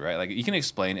selling property, right? Like you can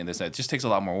explain in this, that it just takes a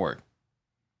lot more work.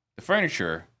 The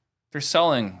furniture, they're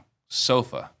selling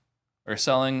sofa or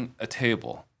selling a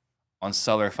table on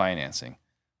seller financing.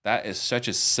 That is such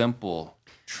a simple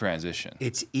transition.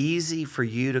 It's easy for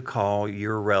you to call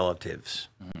your relatives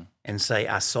and say,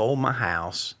 I sold my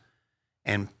house,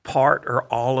 and part or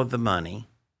all of the money,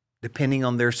 depending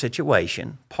on their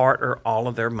situation, part or all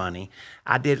of their money,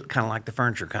 I did kind of like the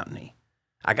furniture company.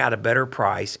 I got a better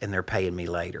price, and they're paying me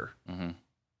later.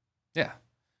 Yeah.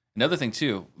 Another thing,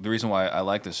 too, the reason why I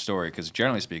like this story, because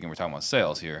generally speaking, we're talking about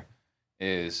sales here,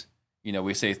 is,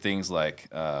 we say things like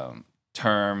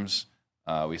terms,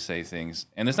 we say things,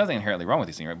 and there's nothing inherently wrong with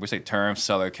these things, right? We say terms,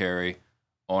 seller carry,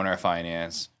 owner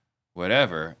finance,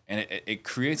 whatever, and it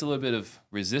creates a little bit of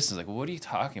resistance. Like, well, what are you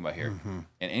talking about here? And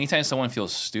anytime someone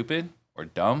feels stupid or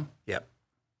dumb,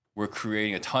 we're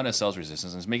creating a ton of sales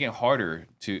resistance, and it's making it harder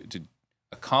to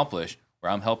accomplish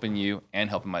where I'm helping you and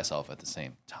helping myself at the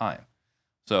same time.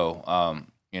 So,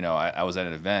 I was at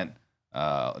an event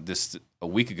this a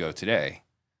week ago today.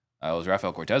 It was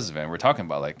Rafael Cortez's event. We're talking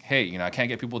about like, hey, I can't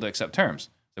get people to accept terms.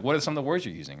 Like, what are some of the words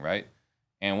you're using, right?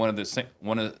 And one of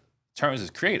the terms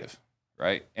is creative,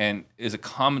 right? And is a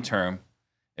common term.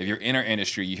 If you're in our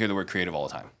industry, you hear the word creative all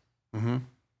the time.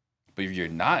 But if you're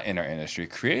not in our industry,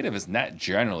 creative is not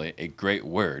generally a great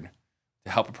word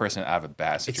to help a person out of a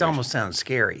bad situation. It almost sounds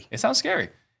scary. It sounds scary.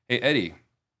 Hey, Eddie,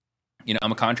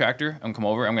 I'm a contractor. I'm going to come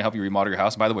over. I'm going to help you remodel your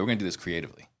house. By the way, we're going to do this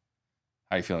creatively.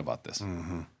 How are you feeling about this?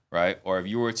 Right? Or if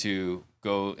you were to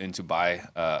go in to buy,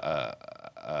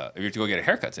 if you were to go get a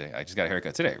haircut today, I just got a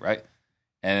haircut today, right?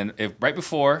 And if right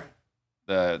before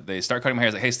they start cutting my hair,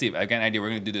 it's like, hey, Steve, I got an idea. We're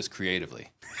going to do this creatively.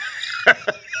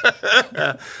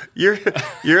 You're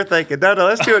thinking, no,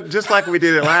 let's do it just like we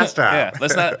did it last time. Yeah,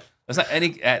 let's not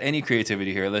add any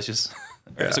creativity here. Let's just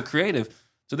so creative.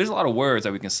 So there's a lot of words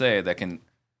that we can say that can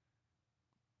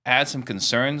add some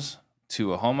concerns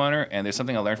to a homeowner. And there's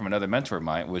something I learned from another mentor of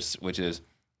mine, which is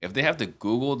if they have to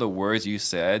Google the words you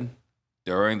said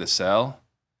during the sale,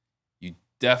 you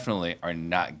definitely are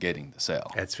not getting the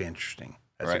sale. That's interesting.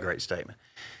 That's a great statement.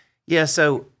 Yeah.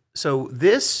 So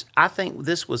this, I think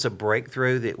this was a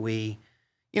breakthrough that we,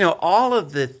 all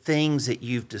of the things that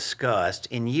you've discussed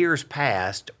in years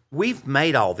past, we've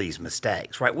made all these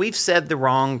mistakes, right? We've said the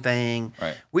wrong thing.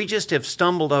 Right. We just have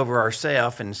stumbled over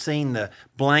ourselves and seen the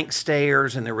blank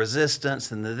stares and the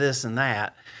resistance and the this and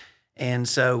that. And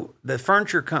so the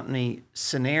furniture company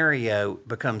scenario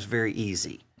becomes very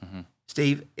easy.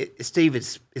 Steve,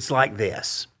 it's like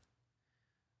this.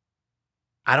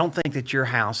 I don't think that your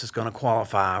house is going to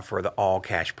qualify for the all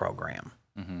cash program,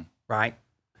 right?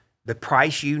 The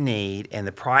price you need and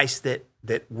the price that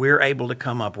we're able to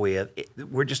come up with,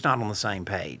 we're just not on the same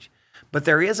page. But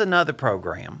there is another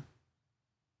program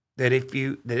that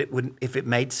if it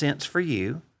made sense for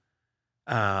you,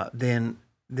 then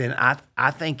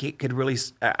I think it could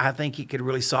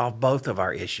really solve both of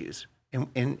our issues.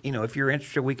 And if you're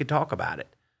interested, we could talk about it.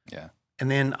 Yeah. And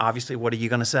then obviously, what are you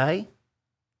going to say?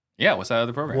 Yeah, what's that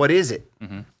other program? What is it?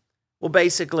 Well,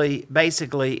 basically,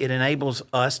 it enables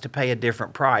us to pay a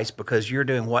different price because you're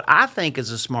doing what I think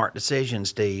is a smart decision,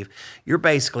 Steve. You're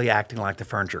basically acting like the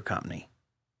furniture company.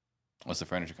 What's the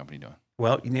furniture company doing?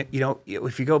 Well,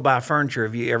 if you go buy furniture,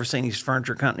 have you ever seen these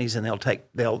furniture companies and they'll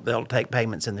take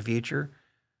payments in the future?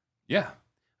 Yeah.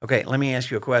 Okay, let me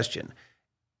ask you a question.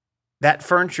 That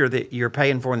furniture that you're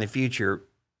paying for in the future,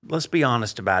 let's be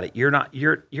honest about it. You're not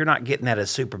getting that at a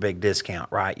super big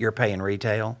discount, right? You're paying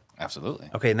retail. Absolutely.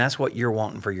 Okay, and that's what you're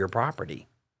wanting for your property.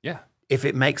 Yeah. If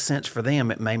it makes sense for them,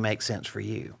 it may make sense for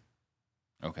you.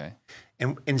 Okay.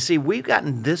 And see, we've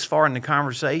gotten this far in the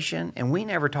conversation, and we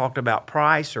never talked about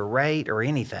price or rate or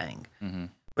anything.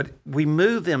 But we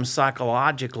move them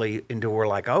psychologically into we're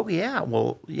like, oh, yeah,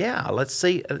 well, yeah, let's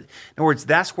see. In other words,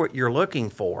 that's what you're looking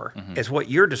for, is what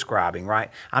you're describing, right?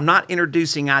 I'm not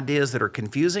introducing ideas that are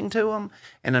confusing to them,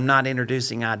 and I'm not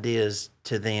introducing ideas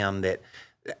to them that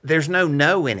there's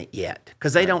no in it yet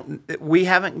because we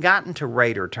haven't gotten to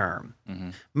rate or term.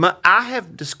 I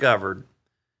have discovered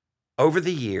over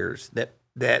the years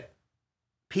that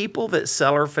people that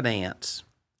seller finance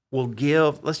will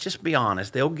give, let's just be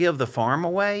honest, they'll give the farm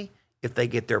away if they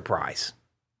get their price.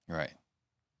 Right.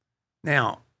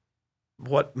 Now,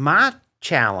 what my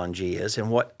challenge is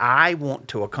and what I want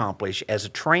to accomplish as a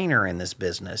trainer in this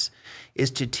business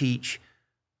is to teach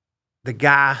the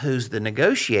guy who's the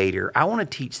negotiator, I want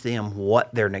to teach them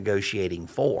what they're negotiating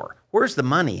for. Where's the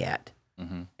money at?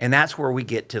 And that's where we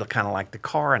get to kind of like the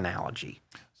car analogy.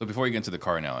 So before you get into the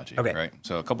car analogy, Okay. right?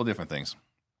 So a couple different things.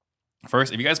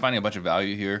 First, if you guys finding a bunch of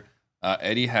value here,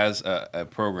 Eddie has a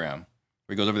program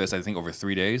where he goes over this, I think, over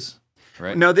 3 days,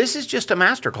 right? No, this is just a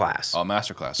masterclass. Oh,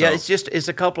 masterclass. Yeah, So- it's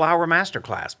a couple hour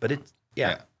masterclass, but it's,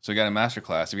 yeah. So we got a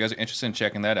masterclass. If you guys are interested in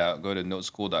checking that out, go to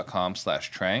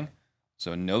noteschool.com/Trang.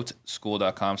 So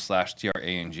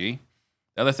noteschool.com/TRANG.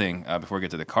 The other thing, before we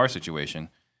get to the car situation,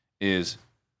 is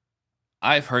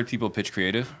I've heard people pitch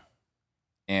creative,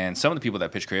 and some of the people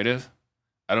that pitch creative,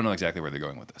 I don't know exactly where they're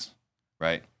going with this,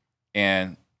 right?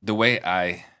 And the way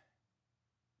I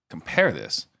compare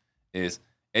this is,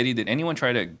 Eddie, did anyone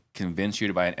try to convince you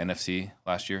to buy an NFC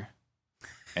last year?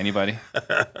 Anybody?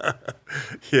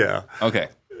 Yeah. Okay.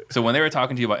 So when they were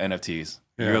talking to you about NFTs,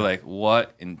 you Yeah. were like,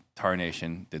 what in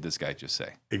tarnation did this guy just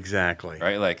say? Exactly.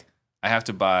 Right? Like, I have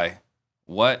to buy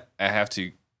what? I have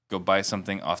to go buy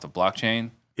something off the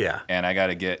blockchain, Yeah. and I got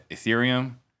to get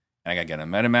Ethereum, and I got to get a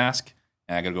MetaMask,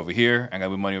 and I got to go over here, and I got to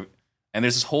move money. And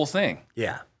there's this whole thing.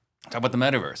 Yeah. Talk about the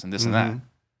metaverse and this and that.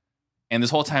 And this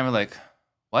whole time, we're like,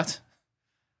 what?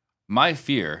 My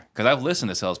fear, because I've listened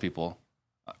to salespeople,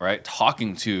 right,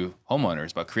 talking to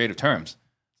homeowners about creative terms.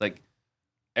 Like,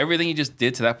 everything you just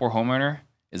did to that poor homeowner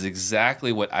is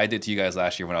exactly what I did to you guys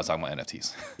last year when I was talking about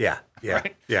NFTs. Yeah. Yeah.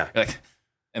 Right? Yeah. Like,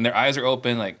 and their eyes are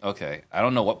open, like, okay, I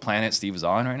don't know what planet Steve is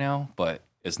on right now, but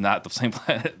it's not the same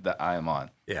planet that I am on.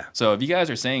 Yeah. So if you guys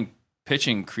are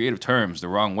pitching creative terms the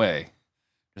wrong way,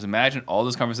 just imagine all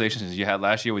those conversations you had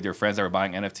last year with your friends that were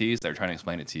buying NFTs that were trying to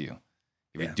explain it to you.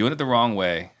 If you're doing it the wrong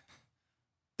way,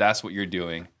 that's what you're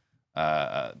doing.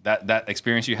 That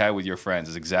experience you had with your friends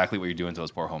is exactly what you're doing to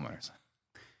those poor homeowners.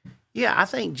 Yeah, I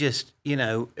think just,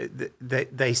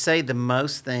 they say the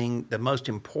most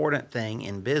important thing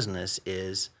in business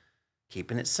is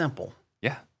keeping it simple,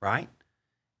 Yeah. right?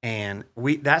 And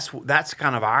that's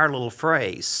kind of our little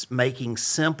phrase, making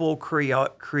simple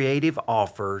creative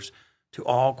offers to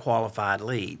all qualified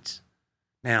leads.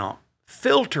 Now,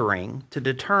 filtering to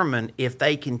determine if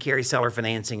they can carry seller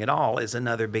financing at all is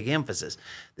another big emphasis.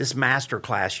 This master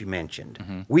class you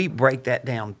mentioned, we break that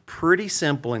down pretty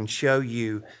simple and show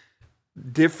you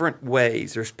different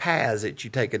ways. There's paths that you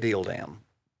take a deal down.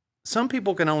 Some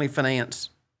people can only finance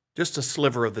just a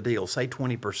sliver of the deal, say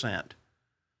 20%.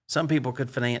 Some people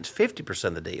could finance 50%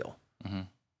 of the deal.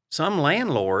 Some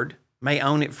landlord may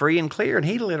own it free and clear, and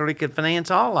he literally could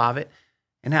finance all of it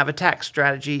and have a tax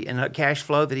strategy and a cash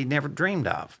flow that he never dreamed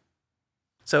of.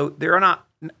 So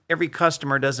every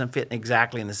customer doesn't fit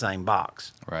exactly in the same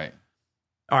box. Right.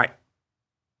 All right.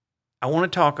 I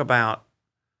want to talk about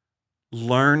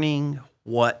learning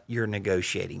what you're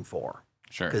negotiating for.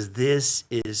 Sure. Because this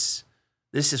is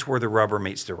where the rubber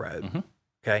meets the road.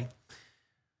 Okay.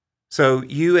 So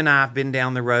you and I have been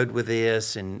down the road with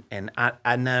this, and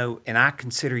I know, and I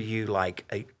consider you like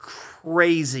a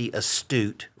crazy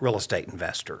astute real estate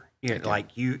investor.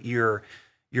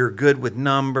 You're good with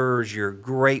numbers. You're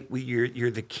great.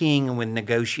 You're the king with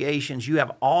negotiations. You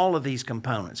have all of these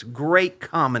components. Great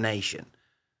combination.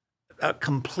 A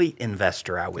complete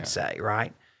investor, I would say,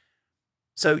 right?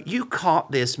 So you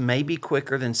caught this maybe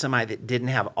quicker than somebody that didn't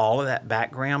have all of that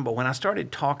background. But when I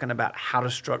started talking about how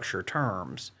to structure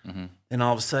terms, then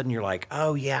all of a sudden you're like,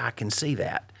 oh, yeah, I can see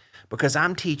that. Because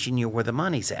I'm teaching you where the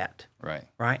money's at. Right.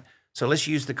 Right? So let's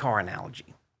use the car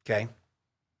analogy, okay?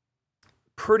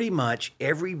 Pretty much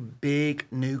every big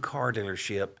new car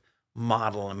dealership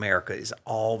model in America is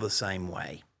all the same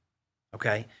way,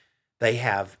 okay? They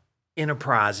have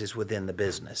enterprises within the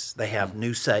business. They have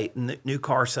new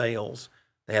car sales.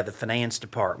 They have the finance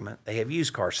department. They have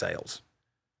used car sales.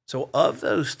 So of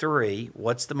those three,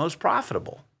 what's the most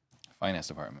profitable? Finance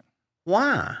department.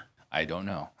 Why? I don't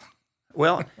know.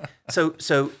 Well, so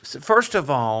first of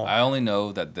all, I only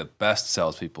know that the best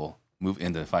salespeople move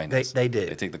into finance. They do.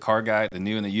 They take the car guy, the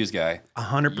new and the used guy.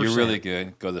 100%. You're really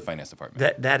good. Go to the finance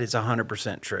department. That is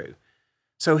 100% true.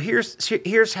 So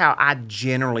here's how I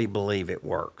generally believe it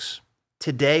works.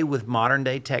 Today with modern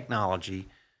day technology,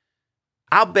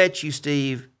 I'll bet you,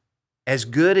 Steve, as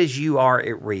good as you are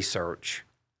at research,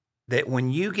 that when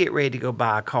you get ready to go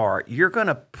buy a car, you're going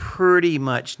to pretty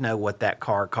much know what that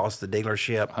car costs the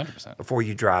dealership 100%. before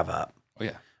you drive up. Oh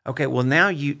yeah. Okay, well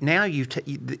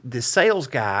the sales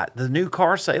guy, the new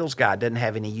car sales guy doesn't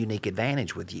have any unique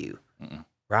advantage with you,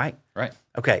 right? Right.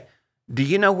 Okay, do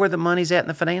you know where the money's at in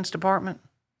the finance department?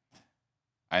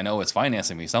 I know it's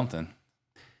financing me something.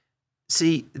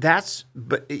 See,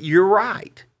 but you're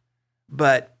right.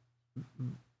 But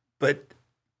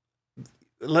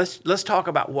let's talk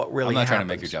about what really I'm not happens. trying to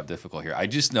make your job difficult here. I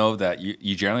just know that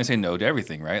you generally say no to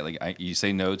everything, right? Like you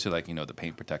say no to like, the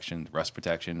paint protection, rust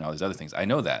protection, and all these other things. I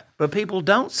know that. But people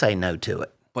don't say no to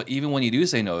it. But even when you do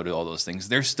say no to all those things,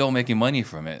 they're still making money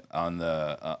from it. On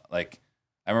the like,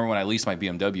 I remember when I leased my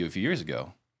BMW a few years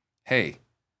ago. Hey,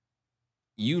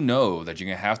 you know that you're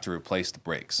gonna have to replace the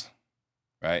brakes,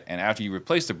 right? And after you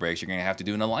replace the brakes, you're gonna have to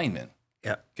do an alignment.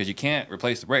 Yeah. Because you can't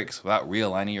replace the brakes without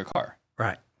realigning your car.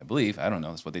 Right. I believe. I don't know.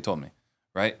 That's what they told me,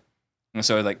 right? And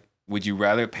so, like, would you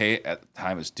rather pay it at the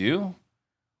time it's due,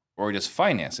 or just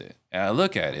finance it? And I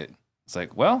look at it. It's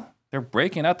like, well, they're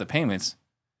breaking out the payments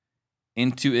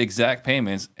into exact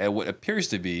payments at what appears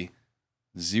to be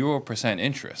 0%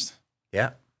 interest.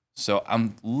 Yeah. So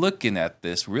I'm looking at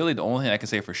this. Really, the only thing I can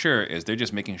say for sure is they're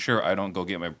just making sure I don't go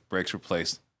get my brakes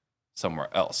replaced somewhere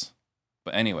else.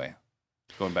 But anyway,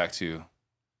 going back to...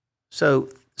 So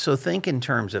think in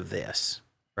terms of this,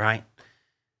 right?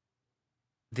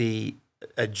 A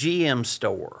GM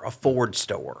store, a Ford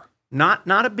store, not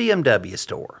a BMW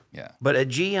store, but a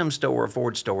GM store, a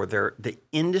Ford store, the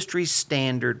industry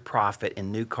standard profit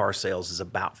in new car sales is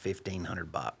about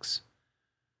 $1,500.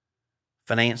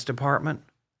 Finance department,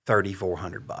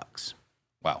 $3,400.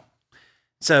 Wow.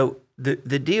 So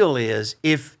the deal is,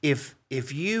 if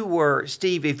you were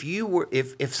Steve,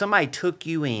 if somebody took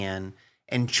you in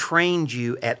and trained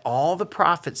you at all the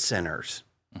profit centers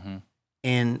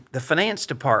in the finance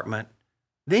department,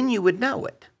 then you would know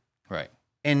it. Right.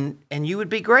 And you would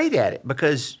be great at it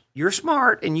because you're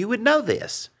smart and you would know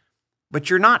this, but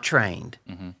you're not trained.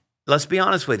 Let's be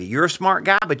honest with you. You're a smart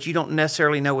guy, but you don't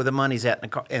necessarily know where the money's at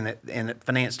in the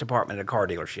finance department at a car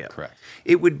dealership. Correct.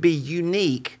 It would be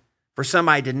unique for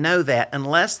somebody to know that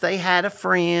unless they had a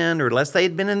friend or unless they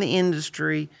had been in the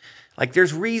industry. Like,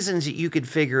 there's reasons that you could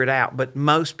figure it out, but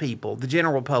most people, the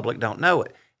general public, don't know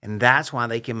it. And that's why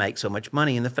they can make so much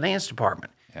money in the finance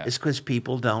department. Yeah. It's because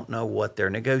people don't know what they're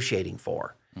negotiating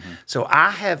for. So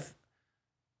I have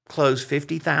closed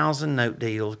 50,000 note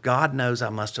deals. God knows I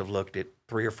must have looked at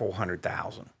 300,000 or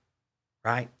 400,000,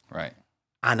 right? Right.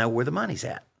 I know where the money's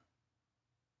at.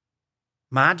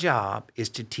 My job is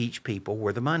to teach people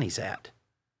where the money's at.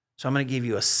 So I'm going to give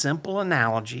you a simple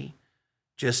analogy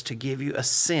just to give you a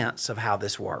sense of how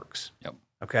this works. Yep.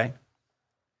 Okay?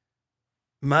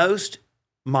 Most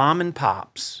mom and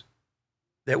pops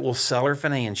that will seller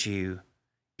finance you,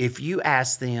 if you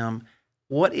ask them,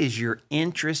 what is your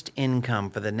interest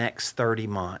income for the next 30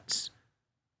 months?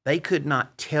 They could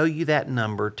not tell you that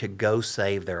number to go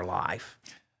save their life.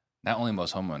 Not only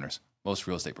most homeowners, most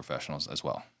real estate professionals as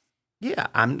well. Yeah,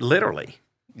 I'm literally.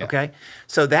 Yeah. Okay?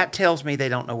 So that tells me they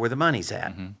don't know where the money's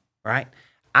at, right?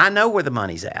 I know where the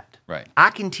money's at. Right. I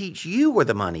can teach you where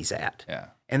the money's at. Yeah.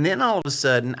 And then all of a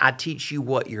sudden, I teach you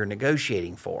what you're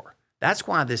negotiating for. That's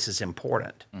why this is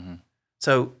important.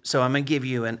 So I'm going to give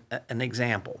you an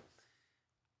example.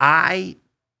 I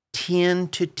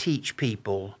tend to teach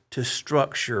people to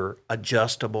structure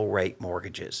adjustable rate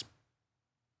mortgages.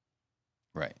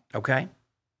 Right. Okay?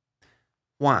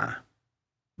 Why?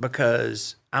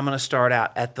 Because I'm going to start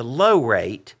out at the low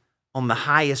rate on the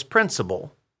highest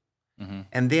principal,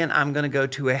 and then I'm going to go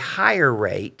to a higher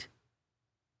rate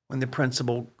when the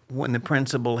principal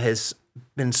has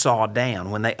been sawed down,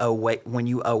 when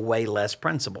you owe way less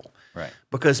principal. Right.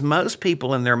 Because most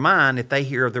people in their mind, if they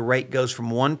hear the rate goes from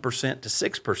 1% to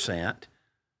 6%,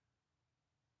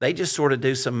 they just sort of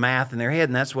do some math in their head,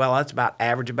 and that's about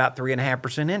average about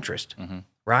 3.5% interest,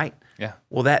 right? Yeah.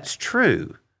 Well, that's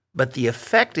true, but the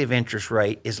effective interest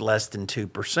rate is less than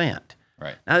 2%.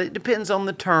 Right. Now, it depends on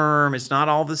the term. It's not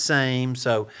all the same.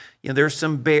 So, there's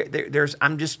some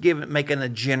I'm just making a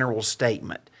general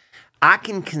statement. I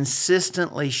can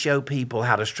consistently show people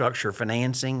how to structure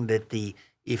financing that the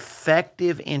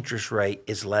effective interest rate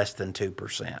is less than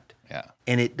 2%. Yeah.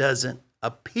 And it doesn't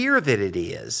appear that it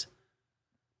is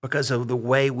because of the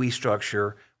way we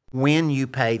structure when you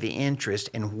pay the interest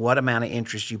and what amount of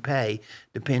interest you pay,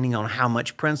 depending on how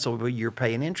much principal you're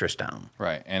paying interest on.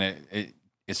 Right. And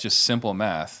it's just simple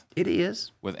math. It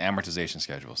is. With amortization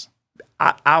schedules.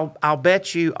 I'll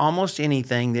bet you almost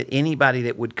anything that anybody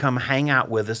that would come hang out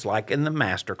with us, like in the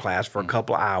master class for a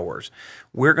couple of hours,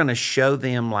 we're going to show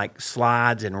them like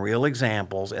slides and real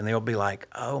examples, and they'll be like,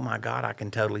 oh my God, I can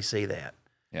totally see that.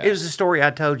 Yeah. It was the story I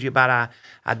told you about.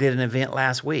 I did an event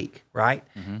last week, right?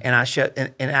 And I showed,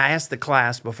 and I asked the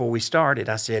class before we started,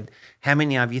 I said, how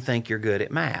many of you think you're good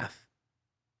at math?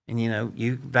 And,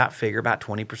 you figure about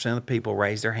 20% of the people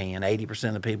raise their hand, 80%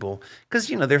 of the people, because,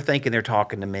 they're thinking they're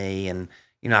talking to me, and,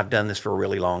 I've done this for a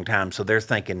really long time, so they're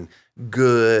thinking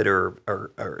good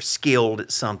or skilled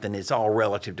at something. It's all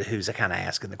relative to who's kind of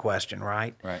asking the question,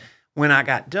 right? Right. when I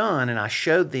got done and I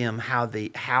showed them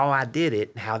how I did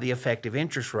it, how the effective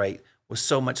interest rate was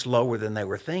so much lower than they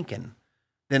were thinking,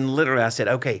 then literally I said,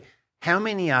 okay, how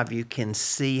many of you can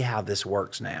see how this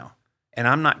works now? And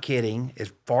I'm not kidding.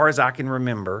 As far as I can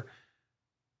remember,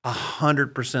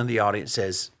 100% of the audience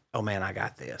says, oh man, I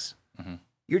got this. Mm-hmm.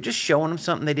 You're just showing them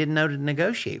something they didn't know to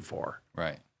negotiate for.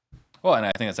 Right. Well, and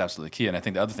I think that's absolutely key. And I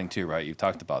think the other thing too, right? You've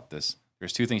talked about this.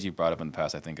 There's two things you brought up in the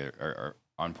past I think are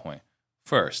on point.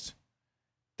 First,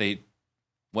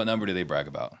 what number do they brag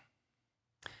about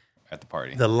at the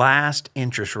party? The last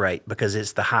interest rate, because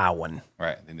it's the high one.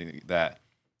 Right. That.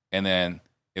 And then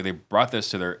if they brought this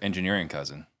to their engineering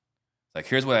cousin, like,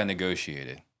 here's what I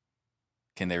negotiated.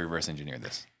 Can they reverse engineer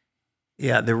this?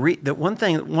 Yeah, the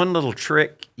one little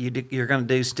trick you're going to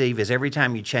do, Steve, is every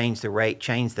time you change the rate,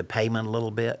 change the payment a little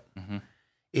bit. Mm-hmm.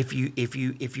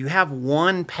 If you have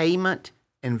one payment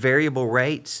and variable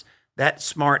rates, that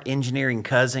smart engineering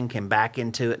cousin can back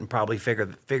into it and probably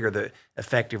figure the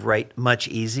effective rate much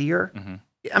easier. Mm-hmm.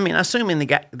 I mean, assuming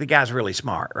the guy's really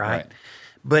smart, right?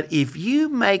 But if you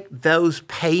make those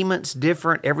payments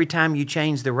different every time you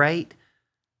change the rate,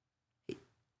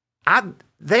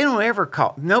 nobody ever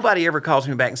calls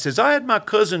me back and says, I had my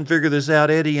cousin figure this out,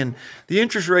 Eddie, and the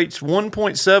interest rate's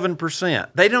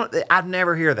 1.7%. I'd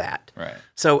never hear that. Right.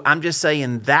 So I'm just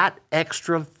saying that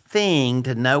extra thing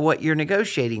to know what you're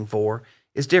negotiating for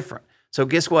is different. So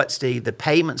guess what, Steve? The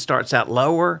payment starts out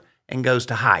lower and goes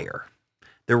to higher.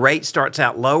 The rate starts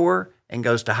out lower and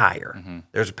goes to higher. Mm-hmm.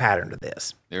 There's a pattern to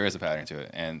this. There is a pattern to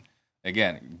it. And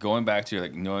again, going back to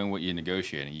like knowing what you're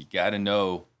negotiating, you got to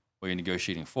know what you're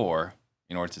negotiating for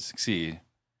in order to succeed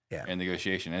in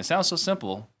negotiation. And it sounds so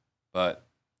simple, but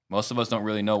most of us don't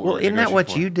really know what we're negotiating for. Isn't that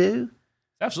what you do?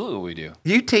 Absolutely what we do.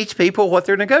 You teach people what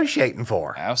they're negotiating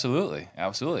for. Absolutely.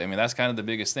 Absolutely. I mean, that's kind of the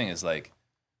biggest thing is like,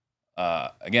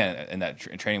 again, in that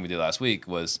training we did last week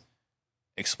was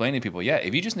explaining to people,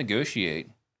 if you just negotiate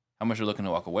how much you're looking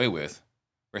to walk away with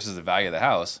versus the value of the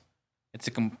house, it's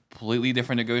a completely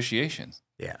different negotiation.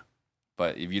 Yeah.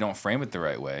 But if you don't frame it the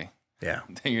right way, then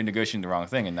you're negotiating the wrong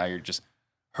thing, and now you're just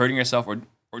hurting yourself or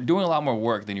doing a lot more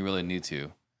work than you really need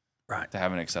to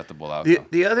have an acceptable outcome.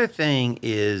 The other thing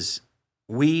is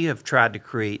we have tried to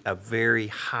create a very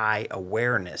high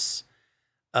awareness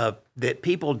of that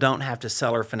people don't have to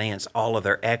seller finance all of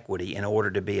their equity in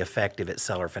order to be effective at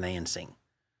seller financing.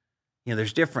 You know,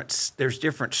 there's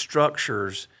different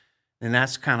structures, and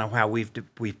that's kind of how we've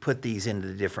put these into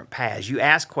the different paths. You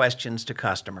ask questions to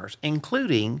customers,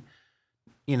 including,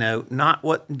 you know, not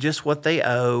what they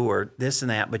owe or this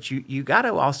and that, but you got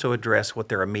to also address what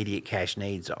their immediate cash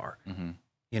needs are. Mm-hmm.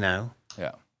 You know,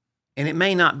 and it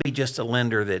may not be just a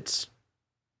lender that's,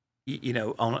 you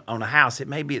know, on a house. It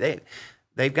may be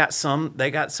they've got some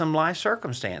life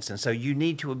circumstance, and so you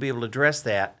need to be able to address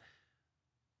that.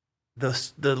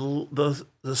 The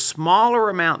smaller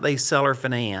amount they seller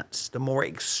finance, the more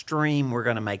extreme we're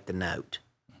going to make the note.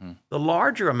 Mm-hmm. The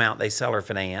larger amount they seller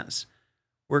finance,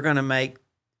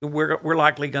 we're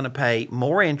likely going to pay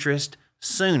more interest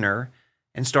sooner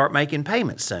and start making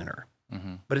payments sooner.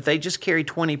 Mm-hmm. But if they just carry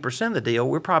 20% of the deal,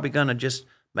 we're probably going to just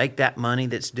make that money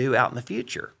that's due out in the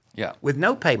future. Yeah, with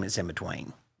no payments in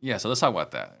between. Yeah, so let's talk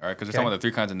about that, all right? Because we're talking about the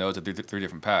three kinds of notes at three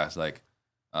different paths. Like,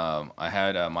 I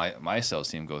had my sales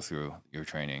team go through your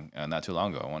training not too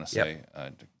long ago. I want to say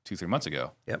 2-3 months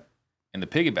ago. Yep. And the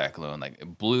piggyback loan, like,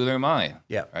 it blew their mind.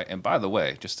 Yeah. Right. And by the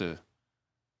way,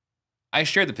 I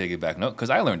shared the piggyback note because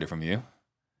I learned it from you,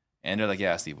 and they're like,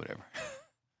 "Yeah, Steve, whatever."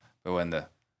 But when the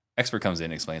expert comes in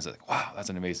and explains, like, "Wow, that's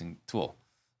an amazing tool."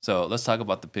 So let's talk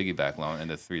about the piggyback loan and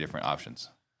the three different options.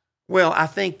 Well, I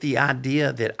think the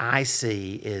idea that I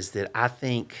see is that I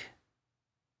think,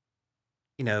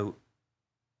 you know,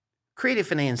 creative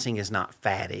financing is not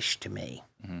faddish to me.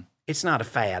 Mm-hmm. It's not a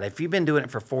fad. If you've been doing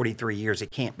it for 43 years,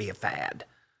 it can't be a fad,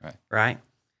 right?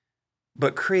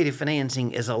 But creative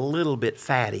financing is a little bit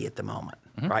fatty at the moment,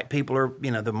 right? People are,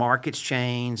 you know, the market's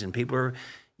changed and people are,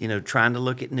 you know, trying to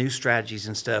look at new strategies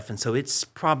and stuff. And so it's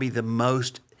probably the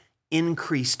most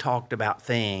increased talked about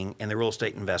thing in the real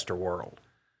estate investor world.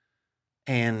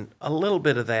 And a little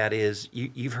bit of that is,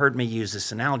 you've heard me use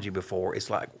this analogy before. It's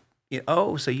like,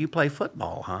 oh, so you play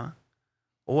football, huh?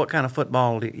 Well, what kind of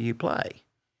football do you play?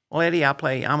 Well, Eddie,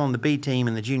 I'm on the B team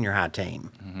and the junior high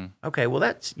team. Mm-hmm. Okay,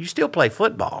 well, you still play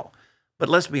football. But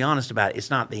let's be honest about it, it's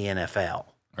not the NFL.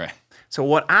 Right. So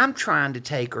what I'm trying to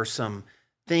take are some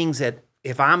things that,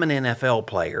 if I'm an NFL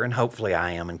player, and hopefully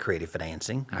I am in creative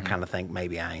financing, I kind of think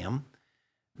maybe I am,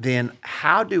 then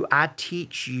how do I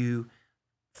teach you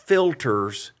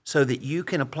filters so that you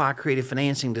can apply creative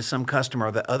financing to some customer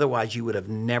that otherwise you would have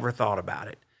never thought about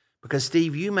it? Because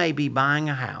Steve, you may be buying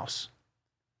a house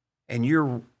and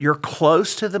you're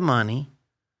close to the money,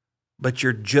 but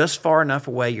you're just far enough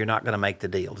away you're not going to make the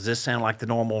deal. Does this sound like the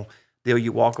normal deal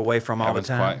you walk away from all the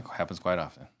time? Happens quite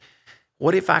often.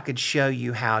 What if I could show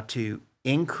you how to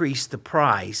increase the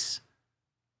price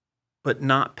but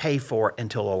not pay for it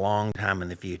until a long time in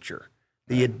the future?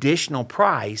 The additional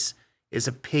price is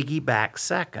a piggyback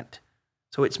second.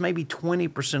 So it's maybe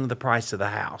 20% of the price of the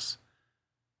house.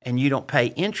 And you don't pay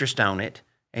interest on it,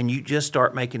 and you just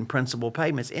start making principal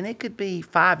payments. And it could be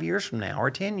 5 years from now or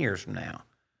 10 years from now,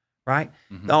 right?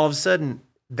 Mm-hmm. All of a sudden,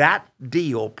 that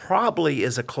deal probably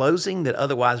is a closing that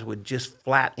otherwise would just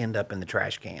flat end up in the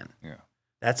trash can. Yeah.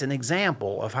 That's an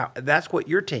example of how that's what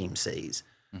your team sees.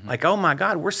 Mm-hmm. Like, oh my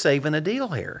God, we're saving a deal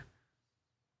here.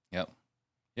 Yep.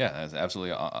 Yeah, that's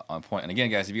absolutely on point. And again,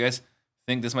 guys, if you guys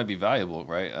think this might be valuable,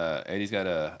 right? Eddie's got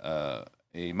a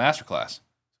masterclass.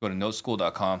 Go to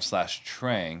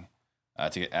noteschool.com/Trang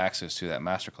to get access to that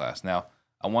masterclass. Now,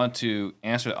 I want to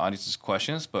answer the audience's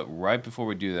questions, but right before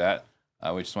we do that,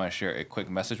 we just want to share a quick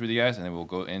message with you guys, and then we'll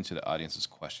go into the audience's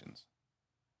questions.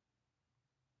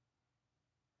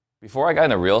 Before I got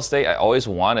into real estate, I always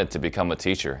wanted to become a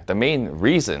teacher. The main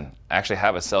reason I actually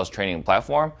have a sales training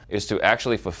platform is to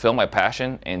actually fulfill my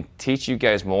passion and teach you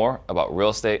guys more about real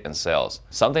estate and sales.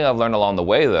 Something I've learned along the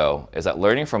way, though, is that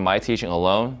learning from my teaching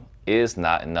alone is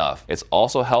not enough. It's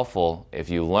also helpful if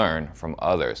you learn from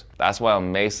others. That's why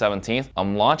on May 17th,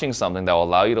 I'm launching something that will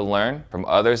allow you to learn from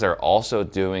others that are also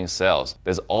doing sales.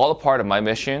 This is all a part of my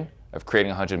mission of creating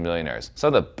 100 millionaires.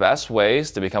 Some of the best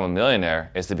ways to become a millionaire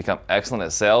is to become excellent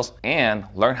at sales and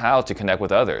learn how to connect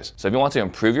with others. So if you want to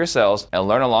improve your sales and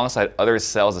learn alongside other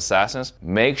sales assassins,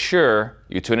 make sure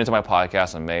you tune into my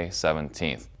podcast on May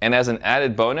 17th. And as an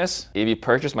added bonus, if you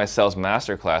purchase my sales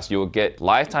masterclass, you will get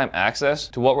lifetime access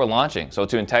to what we're launching. So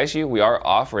to entice you, we are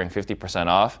offering 50%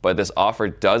 off, but this offer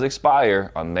does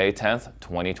expire on May 10th,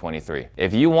 2023.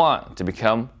 If you want to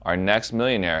become our next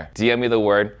millionaire, DM me the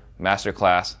word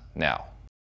masterclass now.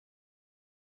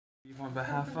 On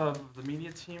behalf of the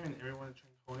media team and everyone at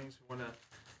Trang Holdings, we want to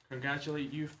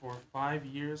congratulate you for 5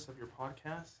 years of your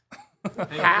podcast.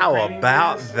 How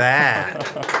about that?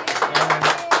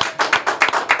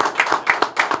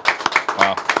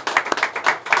 Wow.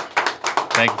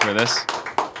 Thank you for this.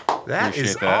 That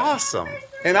is awesome.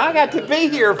 And I got to be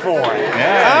here for it.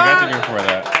 Yeah, I got to be here for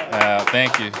that.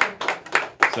 Thank you.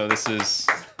 So this is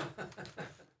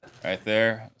right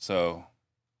there. So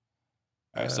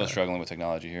I'm still struggling with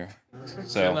technology here.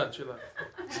 So, chill out.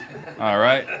 All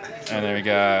right. And then we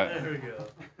got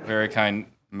very kind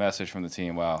message from the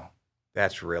team. Wow.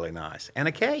 That's really nice. And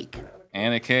a cake.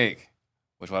 And a cake,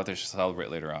 which we'll have to celebrate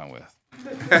later on with.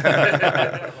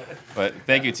 But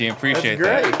thank you, team. Appreciate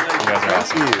that. You guys are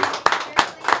awesome. Thank you.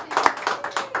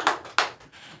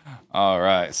 All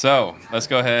right. So let's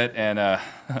go ahead and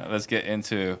let's get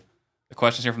into the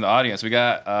questions here from the audience. We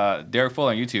got Derek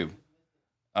Fuller on YouTube.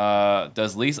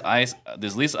 Does lease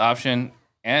option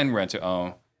and rent to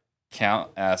own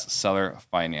count as seller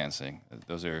financing?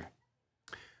 Those are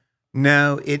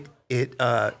no. It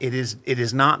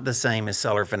is not the same as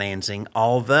seller financing.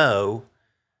 Although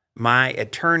my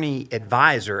attorney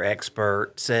advisor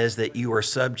expert says that you are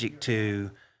subject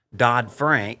to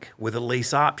Dodd-Frank with a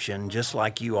lease option, just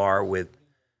like you are with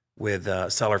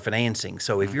seller financing.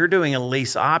 So if you're doing a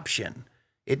lease option,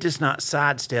 it does not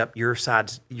sidestep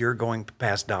you're going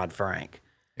past Dodd-Frank.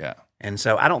 Yeah. And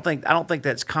so I don't think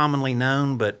that's commonly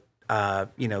known, but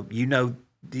you know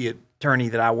the attorney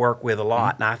that I work with a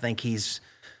lot, and I think he's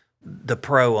the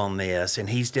pro on this, and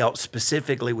he's dealt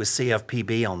specifically with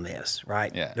CFPB on this,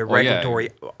 right? Yeah. The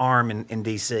regulatory arm in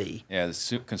D.C. Yeah,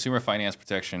 the Consumer Finance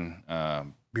Protection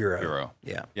Bureau.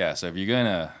 Yeah. Yeah. So if you're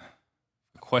gonna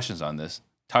questions on this,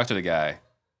 talk to the guy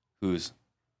who's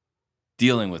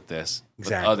dealing with this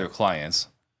with other clients.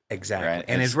 Exactly. Right?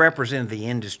 And has represented the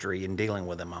industry in dealing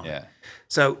with them on it. Yeah.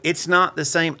 So it's not the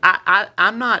same. I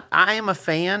am a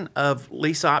fan of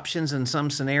lease options in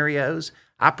some scenarios.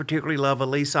 I particularly love a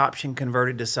lease option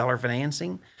converted to seller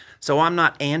financing. So I'm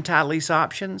not anti-lease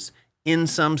options in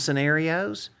some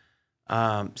scenarios.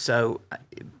 Yeah,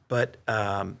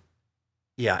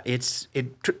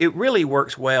 it really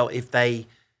works well if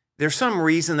there's some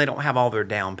reason they don't have all their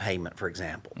down payment, for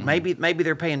example. Mm-hmm. Maybe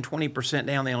they're paying 20%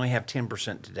 down, they only have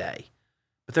 10% today.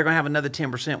 But they're going to have another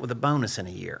 10% with a bonus in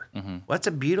a year. Mm-hmm. Well, that's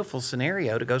a beautiful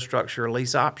scenario to go structure a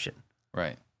lease option.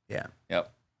 Right. Yeah.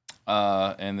 Yep.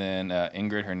 And then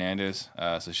Ingrid Hernandez,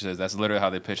 so she says that's literally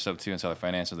how they pitched up to in seller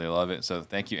finance, so they love it. So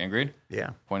thank you, Ingrid. Yeah.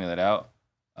 Pointing that out.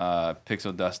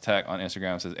 Pixel Dust Tech on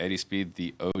Instagram says Eddie Speed,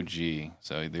 the OG.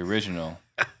 So the original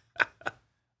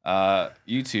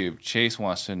YouTube, Chase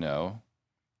wants to know,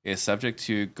 is subject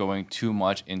to going too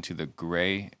much into the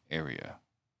gray area?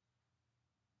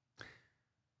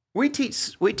 We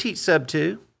teach sub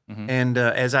 2. And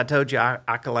as I told you,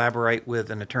 I collaborate with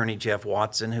an attorney, Jeff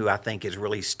Watson, who I think has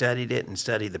really studied it and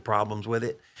studied the problems with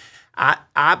it.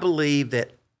 I believe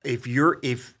that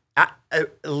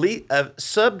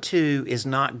sub 2 is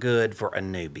not good for a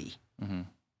newbie.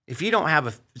 If you don't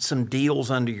have some deals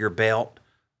under your belt,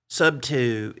 sub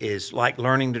 2 is like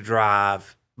learning to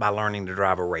drive by learning to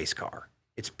drive a race car.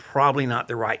 It's probably not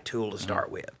the right tool to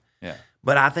start with. Yeah.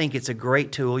 But I think it's a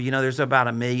great tool. There's about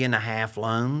 1.5 million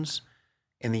loans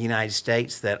in the United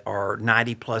States that are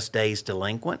 90-plus days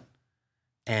delinquent.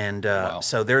 And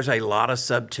so there's a lot of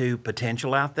sub 2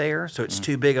 potential out there. So it's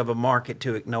too big of a market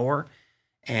to ignore.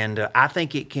 And I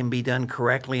think it can be done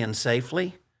correctly and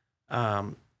safely.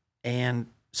 And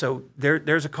so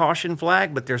there's a caution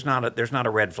flag, but there's not a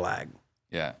red flag.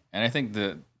 Yeah. And I think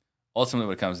that ultimately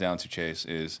what it comes down to, Chase,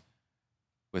 is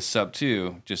with sub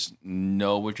 2, just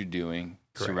know what you're doing.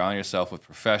 Correct. Surround yourself with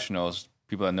professionals,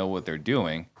 people that know what they're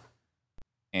doing.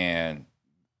 And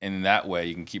in that way,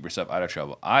 you can keep yourself out of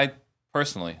trouble. I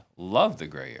personally love the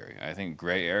gray area. I think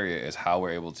gray area is how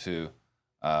we're able to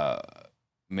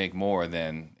make more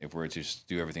than if we were to just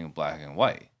do everything black and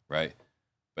white, right?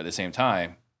 But at the same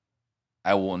time,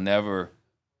 I will never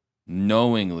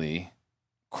knowingly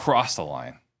cross the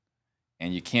line.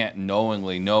 And you can't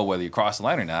knowingly know whether you cross the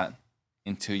line or not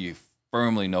until you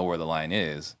firmly know where the line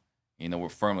is. You know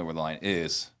firmly where the line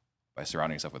is by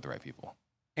surrounding yourself with the right people.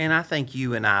 And I think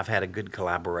you and I have had a good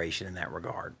collaboration in that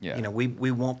regard. Yeah.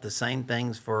 We want the same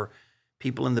things for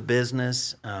people in the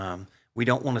business. We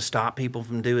don't want to stop people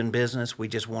from doing business. We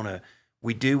do want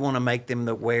to make them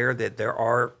aware that there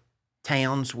are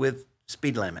towns with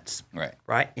speed limits.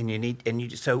 Right.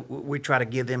 And so we try to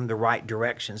give them the right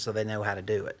direction so they know how to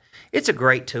do it. It's a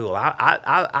great tool.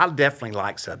 I definitely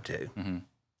like sub 2. Mm-hmm.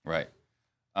 Right.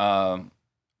 On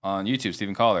YouTube,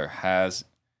 Stephen Caller, has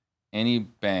any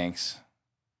banks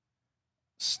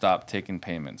stopped taking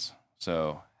payments?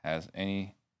 So has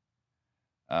any,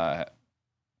 you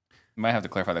might have to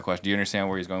clarify the question. Do you understand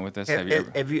where he's going with this?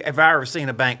 Have I ever seen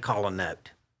a bank call a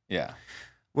note? Yeah.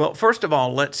 Well, first of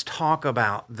all, let's talk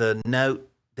about the note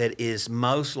that is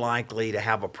most likely to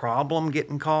have a problem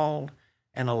getting called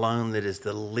and a loan that is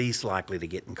the least likely to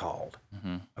getting called.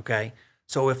 Mm-hmm. Okay?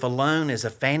 So if a loan is a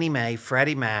Fannie Mae,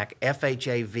 Freddie Mac,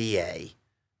 FHA, VA,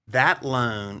 that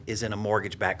loan is in a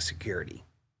mortgage-backed security.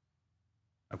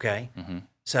 Okay? Mm-hmm.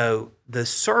 So the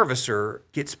servicer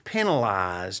gets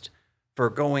penalized for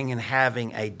going and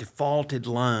having a defaulted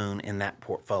loan in that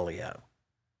portfolio.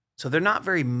 So they're not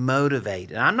very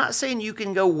motivated. I'm not saying you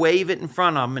can go wave it in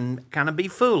front of them and kind of be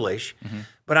foolish,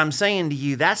 but I'm saying to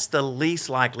you that's the least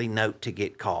likely note to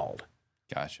get called.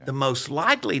 Gotcha. The most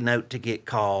likely note to get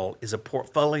called is a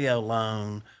portfolio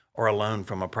loan or a loan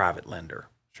from a private lender.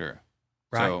 Sure.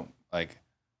 Right. So, like,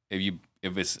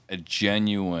 if it's a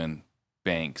genuine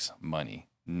bank's money,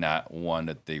 not one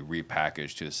that they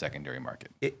repackage to the secondary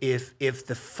market. If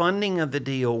the funding of the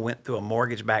deal went through a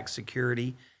mortgage-backed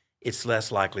security, it's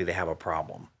less likely to have a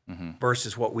problem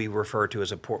versus what we refer to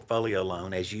as a portfolio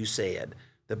loan. As you said,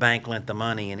 the bank lent the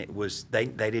money and it was they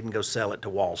didn't go sell it to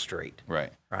Wall Street.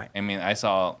 Right. Right. I mean, I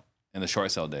saw in the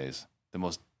short sale days, the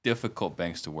most difficult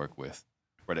banks to work with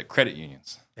were the credit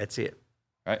unions. That's it.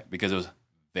 Right? Because it was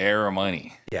their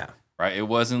money. Yeah. Right? It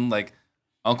wasn't like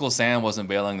Uncle Sam wasn't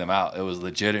bailing them out. It was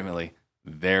legitimately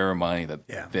their money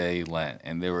that they lent.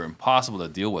 And they were impossible to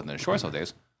deal with in the short sale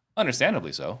days,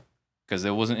 understandably so, because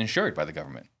it wasn't insured by the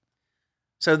government.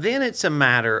 So then it's a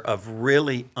matter of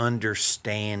really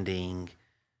understanding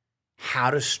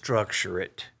how to structure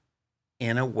it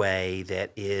in a way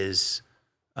that is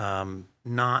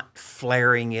not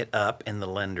flaring it up in the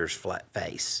lender's flat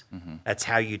face. That's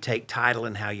how you take title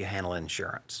and how you handle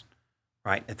insurance,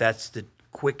 right? If that's the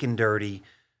quick and dirty,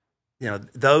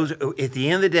 those, at the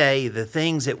end of the day, the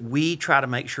things that we try to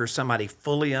make sure somebody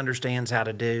fully understands how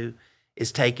to do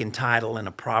is taking title in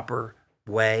a proper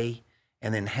way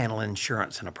and then handle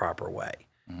insurance in a proper way.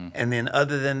 And then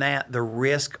other than that, the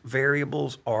risk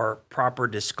variables are proper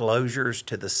disclosures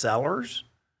to the sellers.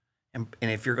 And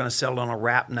if you're going to sell it on a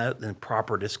wrap note, then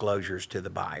proper disclosures to the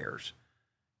buyers,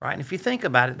 right? And if you think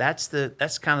about it, that's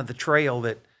kind of the trail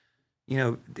that,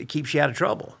 that keeps you out of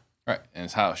trouble. Right, and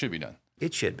it's how it should be done.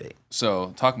 It should be.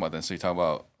 So talking about this, so you talk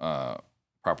about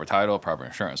proper title, proper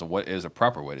insurance. So what is a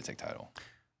proper way to take title?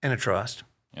 In a trust.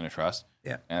 In a trust?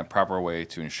 Yeah. And a proper way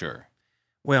to insure?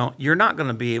 Well, the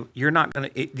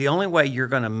only way you're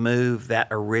going to move that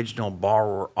original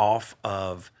borrower off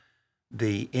of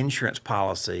the insurance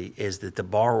policy is that the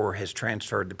borrower has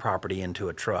transferred the property into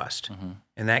a trust.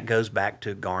 And that goes back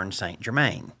to Garn St.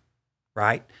 Germain,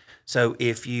 right? So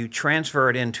if you transfer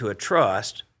it into a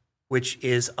trust, which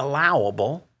is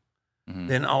allowable,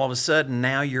 then all of a sudden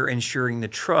now you're insuring the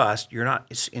trust. You're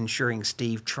not insuring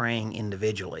Steve Trang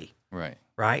individually, Right.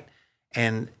 right?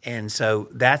 And so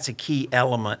that's a key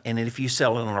element. And if you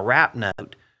sell it on a wrap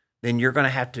note, then you're going to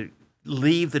have to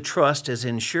leave the trust as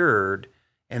insured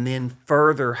and then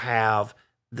further have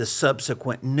the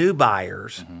subsequent new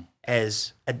buyers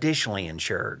as additionally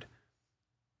insured.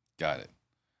 Got it.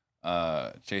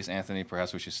 Chase Anthony,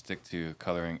 perhaps we should stick to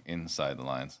coloring inside the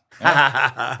lines.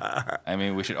 I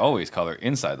mean, we should always color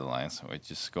inside the lines. We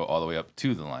just go all the way up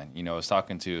to the line. I was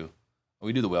talking to,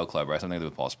 we do the Whale Club, right? Something to do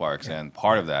with Paul Sparks. Yeah. And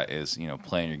part of that is,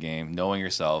 playing your game, knowing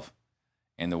yourself.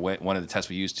 And one of the tests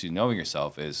we use to knowing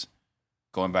yourself is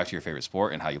going back to your favorite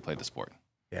sport and how you played the sport.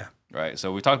 Yeah. Right.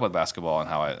 So we talked about basketball and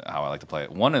how I like to play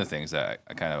it. One of the things that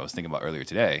I kind of was thinking about earlier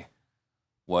today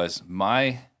was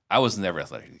I was never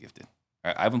athletically gifted.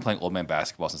 Right? I've been playing old man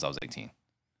basketball since I was 18.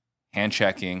 Hand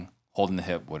checking, holding the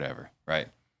hip, whatever. Right.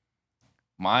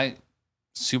 My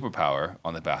superpower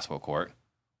on the basketball court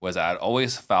was I'd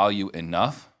always foul you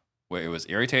enough where it was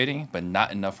irritating, but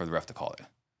not enough for the ref to call it.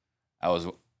 I was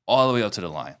all the way up to the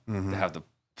line to have the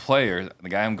player, the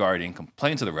guy I'm guarding,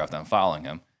 complain to the ref that I'm fouling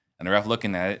him. And the ref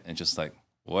looking at it and just like,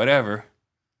 whatever.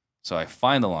 So I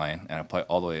find the line and I play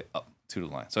all the way up to the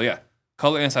line. So yeah,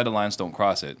 color inside the lines, don't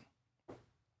cross it,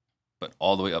 but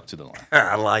all the way up to the line.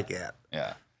 I like that.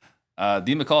 Yeah.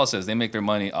 D. McCall says they make their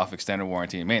money off extended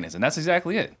warranty and maintenance. And that's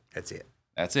exactly it. That's it.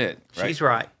 That's it. Right? She's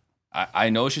right. I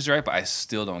know she's right, but I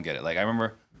still don't get it. Like I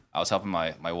remember I was helping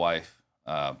my wife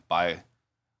I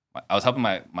was helping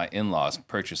my in-laws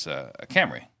purchase a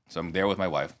Camry. So I'm there with my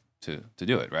wife to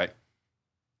do it, right?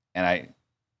 And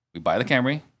we buy the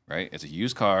Camry, right? It's a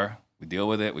used car. We deal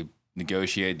with it. We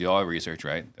negotiate, do all our research,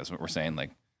 right? That's what we're saying.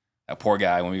 Like that poor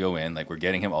guy, when we go in, like we're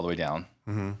getting him all the way down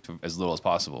to as little as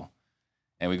possible.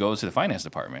 And we go to the finance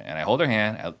department, and I hold her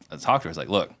hand. I talk to her. It's like,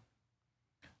 look,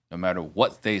 no matter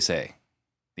what they say,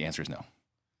 the answer is no.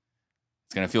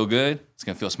 It's going to feel good. It's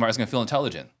going to feel smart. It's going to feel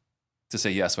intelligent to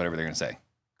say yes, whatever they're going to say,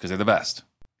 because they're the best.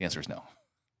 The answer is no,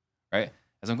 right?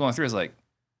 As I'm going through, it's like,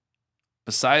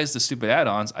 besides the stupid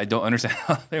add-ons, I don't understand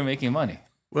how they're making money.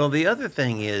 Well, the other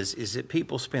thing is that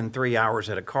people spend 3 hours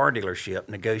at a car dealership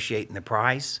negotiating the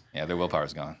price. Yeah, their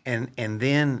willpower's gone. And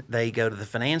then they go to the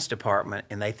finance department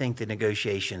and they think the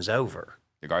negotiation's over.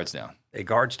 Their guard's down. Their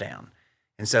guard's down.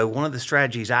 And so one of the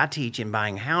strategies I teach in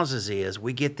buying houses is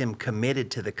we get them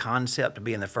committed to the concept of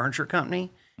being the furniture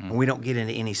company, and we don't get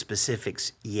into any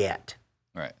specifics yet.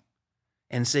 Right.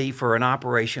 And see, for an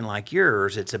operation like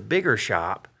yours, it's a bigger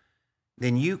shop.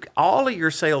 Then all of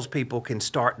your salespeople can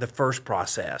start the first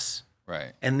process,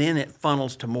 right? And then it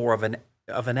funnels to more of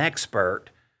an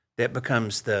expert that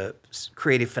becomes the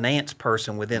creative finance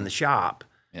person within the shop,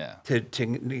 to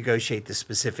negotiate the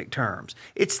specific terms.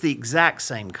 It's the exact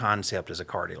same concept as a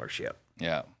car dealership.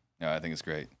 Yeah, I think it's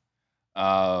great.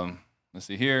 Let's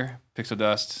see here, Pixel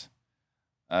Dust.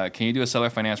 Can you do a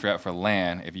seller finance wrap for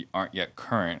land if you aren't yet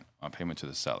current on payment to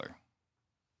the seller?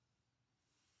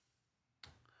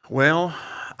 Well,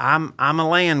 I'm a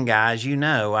land guy, as you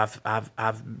know.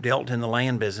 I've dealt in the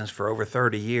land business for over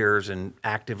 30 years and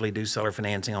actively do seller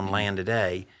financing on land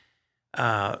today.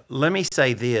 Let me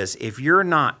say this: if you're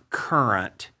not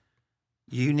current,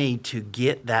 you need to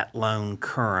get that loan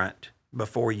current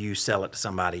before you sell it to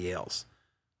somebody else.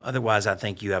 Otherwise, I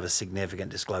think you have a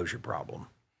significant disclosure problem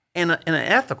and an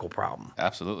ethical problem.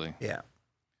 Absolutely. Yeah.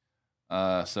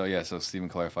 So Stephen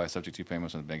clarifies subject to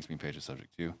payments when the bank's being paid is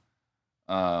subject to.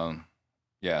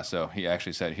 So he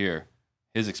actually said here,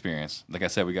 his experience, like I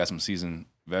said, we got some seasoned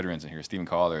veterans in here. Stephen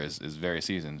Caller is very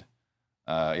seasoned.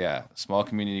 Small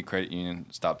community credit union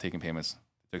stopped taking payments,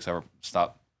 took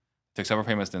several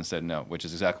payments, then said no, which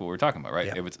is exactly what we're talking about, right?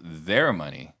 Yep. If it's their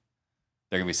money,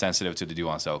 they're going to be sensitive to the due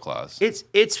on sale clause.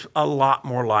 It's a lot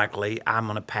more likely I'm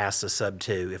going to pass the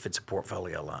sub-2 if it's a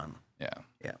portfolio loan.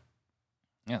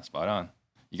 Yeah, spot on.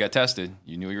 You got tested.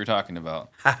 You knew what you were talking about.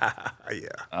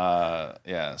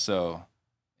 So,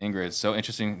 Ingrid, so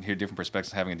interesting to hear different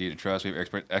perspectives having a deed of trust. We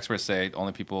have experts say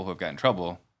only people who have gotten in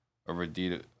trouble over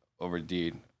deed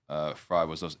fraud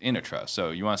was those in a trust.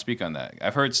 So you want to speak on that?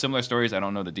 I've heard similar stories. I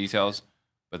don't know the details,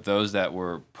 but those that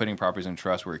were putting properties in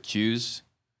trust were accused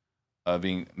of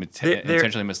being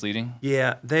intentionally misleading.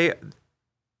 Yeah, there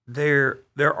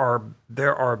are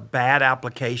bad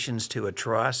applications to a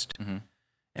trust,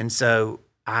 and so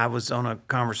I was on a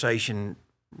conversation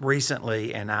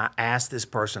recently, and I asked this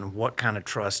person, what kind of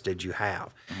trust did you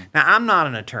have? Now, I'm not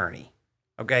an attorney,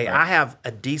 Okay, Right. I have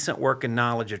a decent working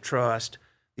knowledge of trust.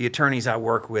 The attorneys I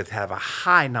work with have a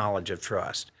high knowledge of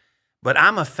trust. But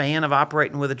I'm a fan of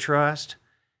operating with a trust,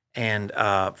 and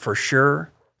for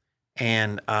sure.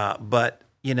 And but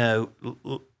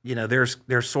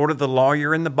there's sort of the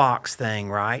lawyer in the box thing,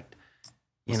 right?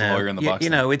 What's the lawyer in the box You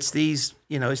thing? know, it's these.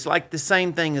 It's like the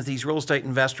same thing as these real estate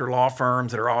investor law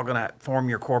firms that are all going to form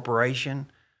your corporation.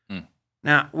 Mm.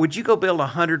 Now, would you go build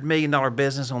 $100 million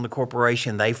business on the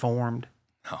corporation they formed?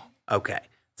 No. Okay,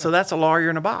 so that's a lawyer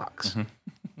in a box.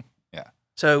 Yeah.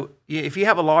 So if you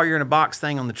have a lawyer in a box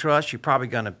thing on the trust, you're probably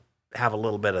going to have a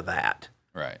little bit of that,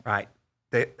 Right. right?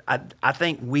 I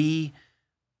think we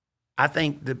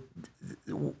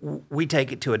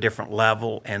take it to a different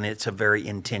level, and it's a very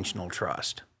intentional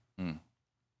trust.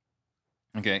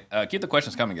 Okay. Keep the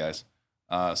questions coming, guys.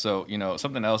 So,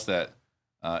 something else that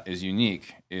is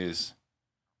unique is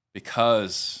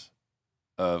because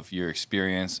of your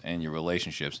experience and your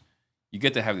relationships, you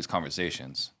get to have these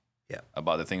conversations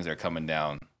about the things that are coming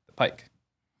down the pike.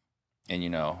 And,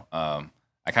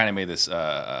 I kind of made this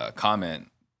comment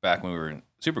back when we were in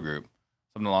Supergroup,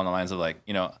 something along the lines of like,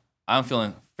 I'm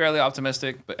feeling fairly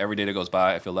optimistic, but every day that goes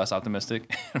by, I feel less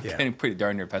optimistic. I'm getting pretty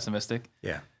darn near pessimistic.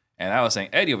 Yeah. And I was saying,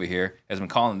 Eddie over here has been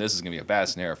calling this is going to be a bad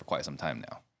scenario for quite some time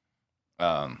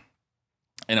now.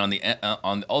 And on the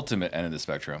ultimate end of the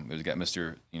spectrum, we've got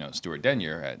Mr. Stuart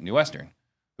Denyer at New Western,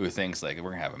 who thinks like we're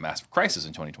going to have a massive crisis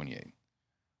in 2028.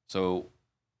 So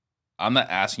I'm not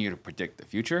asking you to predict the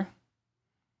future,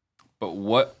 but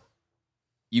what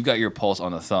you've got your pulse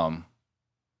on the thumb,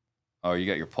 or you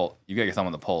got your thumb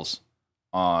on the pulse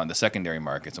on the secondary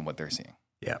markets and what they're seeing.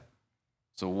 Yeah.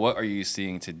 So what are you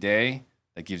seeing today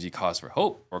that gives you cause for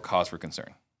hope or cause for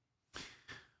concern?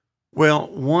 Well,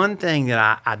 one thing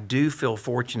that I do feel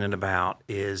fortunate about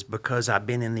is because I've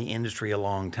been in the industry a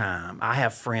long time, I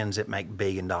have friends that make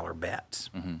billion-dollar bets,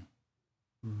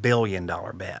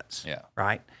 billion-dollar bets, Yeah.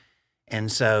 right?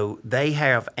 And so they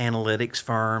have analytics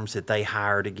firms that they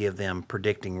hire to give them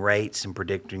predicting rates and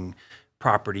predicting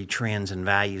property trends and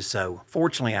values. So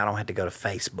fortunately, I don't have to go to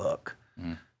Facebook,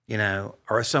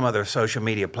 or some other social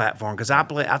media platform, because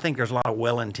I think there's a lot of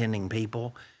well-intending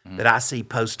people that I see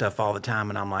post stuff all the time,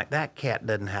 and I'm like, that cat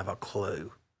doesn't have a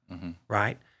clue,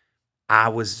 right? I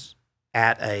was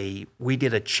we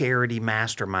did a charity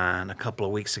mastermind a couple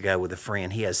of weeks ago with a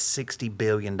friend. He has $60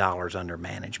 billion under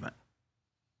management.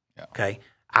 Yeah. Okay.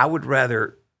 I would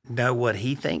rather know what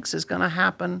he thinks is going to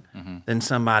happen than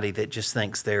somebody that just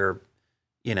thinks they're,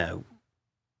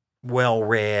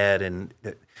 well-read, and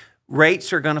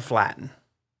rates are going to flatten,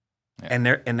 and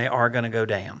they are going to go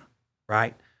down,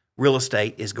 right? Real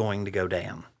estate is going to go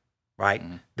down, right?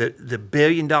 The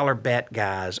billion-dollar bet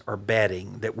guys are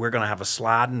betting that we're going to have a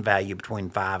slide in value between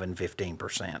 5 and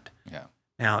 15%. Yeah.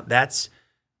 Now,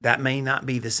 that may not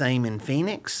be the same in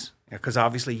Phoenix, because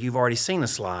obviously you've already seen a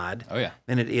slide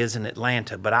than it is in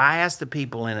Atlanta. But I asked the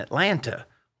people in Atlanta,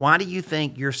 why do you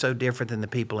think you're so different than the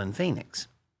people in Phoenix?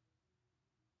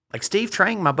 Like Steve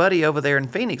Trang, my buddy over there in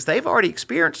Phoenix, they've already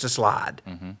experienced a slide.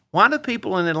 Why do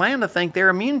people in Atlanta think they're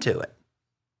immune to it?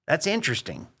 That's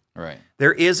interesting. Right.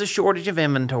 There is a shortage of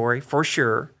inventory for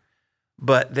sure,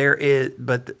 but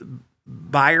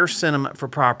buyer sentiment for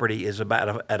property is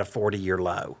about at a 40-year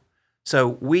low. So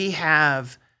we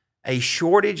have a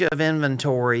shortage of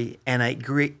inventory and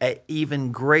a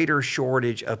even greater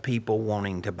shortage of people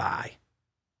wanting to buy.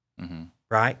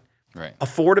 Right? Right.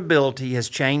 Affordability has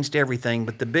changed everything,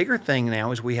 but the bigger thing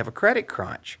now is we have a credit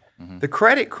crunch. The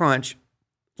credit crunch,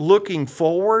 looking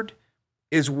forward,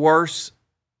 is worse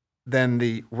than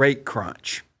the rate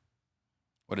crunch.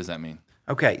 What does that mean?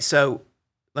 Okay, so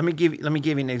let me give you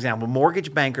an example.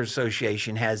 Mortgage Bankers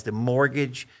Association has the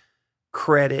Mortgage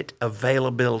Credit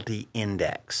Availability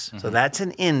Index. So that's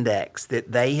an index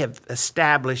that they have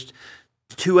established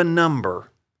to a number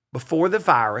before the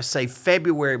virus, say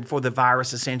February, before the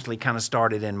virus essentially kind of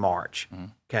started in March.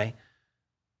 Okay,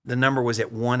 the number was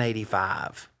at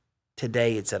 185.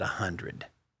 Today it's at 100.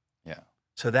 Yeah.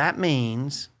 So that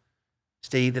means,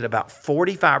 Steve, that about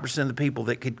 45% of the people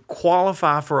that could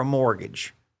qualify for a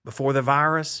mortgage before the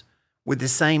virus with the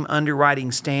same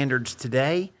underwriting standards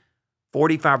today,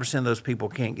 45% of those people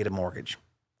can't get a mortgage.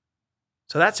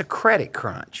 So that's a credit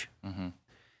crunch.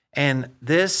 And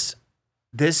this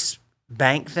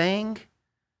bank thing,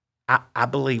 I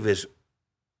believe is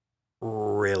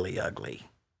really ugly.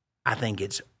 I think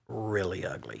it's really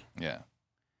ugly. Yeah.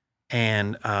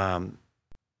 And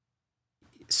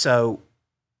so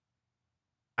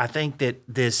I think that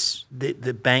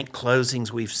the bank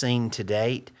closings we've seen to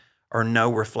date are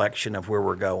no reflection of where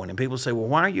we're going. And people say, well,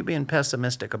 why are you being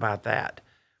pessimistic about that?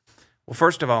 Well,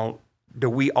 first of all, do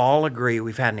we all agree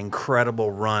we've had an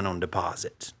incredible run on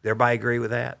deposits? Everybody agree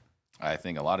with that? I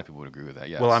think a lot of people would agree with that.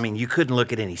 Yes. Well, I mean, you couldn't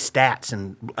look at any stats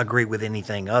and agree with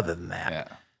anything other than that. Yeah.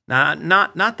 Now,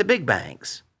 not the big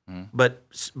banks, but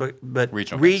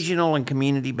regional and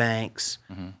community banks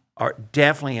are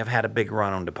definitely have had a big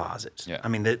run on deposits. Yeah. I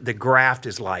mean, the graph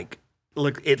is like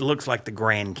it looks like the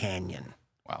Grand Canyon.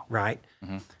 Wow. Right.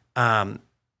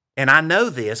 And I know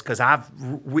this because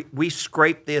we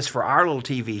scraped this for our little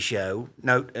TV show,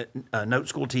 Note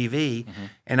School TV,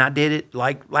 and I did it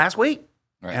like last week.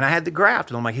 Right. And I had the graph,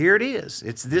 and I'm like, here it is.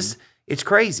 It's this. It's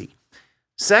crazy.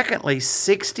 Secondly,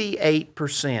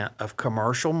 68% of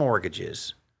commercial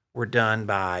mortgages were done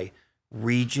by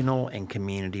regional and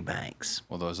community banks.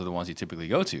 Well, those are the ones you typically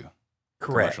go to.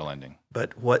 Correct. Commercial lending.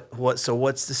 But what's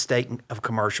the state of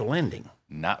commercial lending?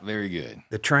 Not very good.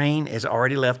 The train has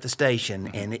already left the station,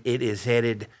 and it is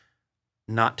headed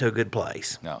not to a good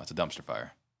place. No, it's a dumpster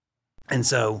fire. And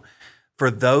so for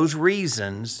those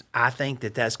reasons, I think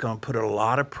that that's going to put a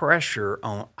lot of pressure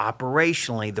on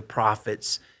operationally the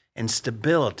profits and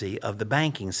stability of the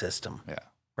banking system. Yeah.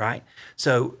 Right?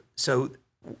 So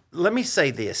let me say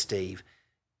this, Steve.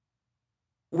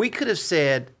 We could have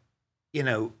said,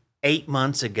 8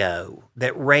 months ago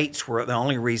that rates were the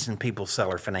only reason people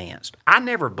seller financed. I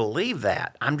never believed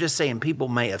that. I'm just saying people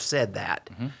may have said that.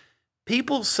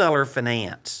 People seller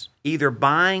finance, either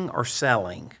buying or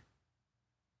selling,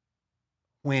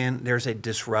 when there's a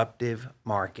disruptive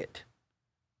market.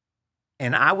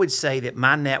 And I would say that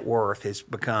my net worth has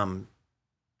become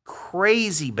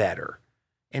crazy better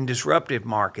in disruptive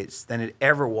markets than it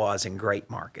ever was in great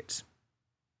markets.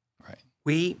 Right.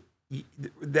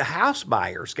 The house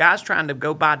buyers, guys trying to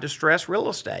go buy distressed real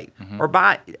estate or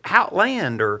buy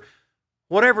land or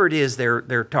whatever it is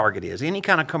their target is, any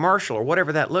kind of commercial or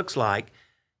whatever that looks like,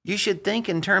 you should think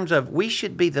in terms of we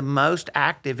should be the most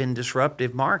active in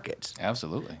disruptive markets.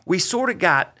 Absolutely. We sort of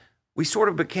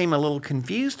became a little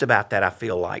confused about that, I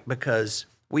feel like, because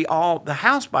the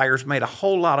house buyers made a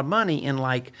whole lot of money in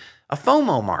like a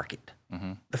FOMO market,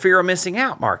 the fear of missing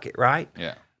out market, right?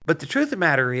 Yeah. But the truth of the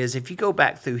matter is, if you go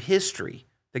back through history,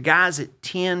 the guys that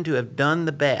tend to have done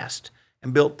the best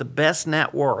and built the best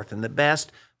net worth and the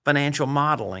best financial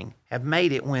modeling have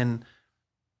made it when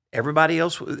everybody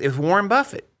else is Warren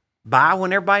Buffett. Buy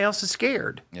when everybody else is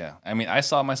scared. Yeah. I mean, I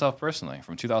saw it myself personally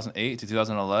from 2008 to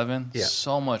 2011. Yeah.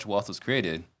 So much wealth was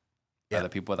created by the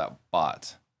people that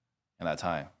bought in that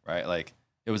time, right? Like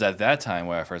it was at that time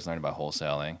where I first learned about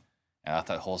wholesaling, and I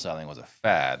thought wholesaling was a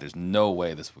fad. There's no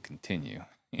way this would continue.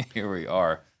 Here we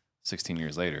are 16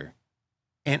 years later.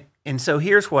 And so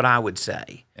here's what I would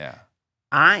say. Yeah.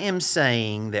 I am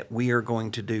saying that we are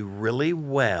going to do really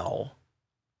well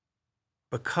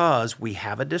because we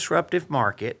have a disruptive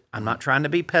market. I'm not trying to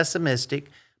be pessimistic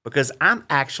because I'm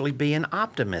actually being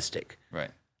optimistic.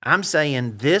 Right. I'm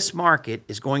saying this market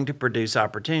is going to produce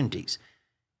opportunities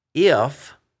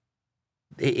if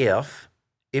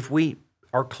we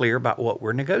are clear about what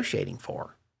we're negotiating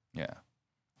for. Yeah.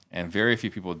 And very few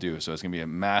people do. So it's going to be a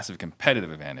massive competitive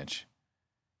advantage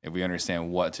if we understand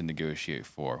what to negotiate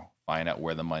for, find out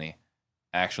where the money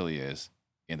actually is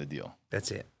in the deal.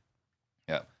 That's it.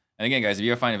 Yeah. And again, guys, if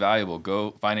you find it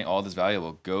valuable, finding all this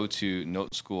valuable, go to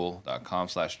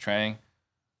noteschool.com/Trang.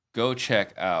 Go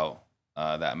check out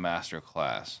that master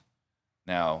class.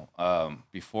 Now,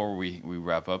 before we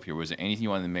wrap up here, was there anything you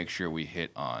wanted to make sure we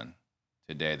hit on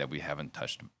today that we haven't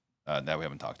touched, that we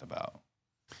haven't talked about?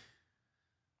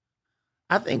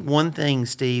 I think one thing,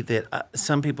 Steve, that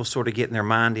some people sort of get in their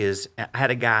mind is, I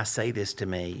had a guy say this to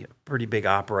me, a pretty big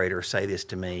operator say this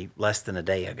to me less than a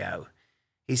day ago.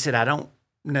 He said, I don't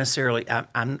necessarily,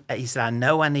 he said, I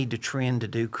know I need to trend to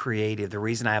do creative. The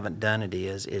reason I haven't done it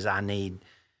is I need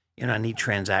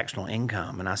transactional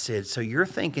income. And I said, so you're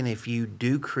thinking if you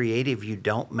do creative, you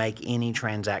don't make any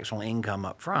transactional income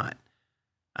up front?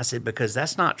 I said, because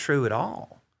that's not true at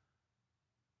all.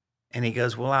 And he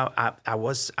goes, well,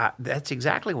 that's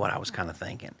exactly what I was kind of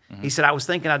thinking. He said, I was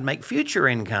thinking I'd make future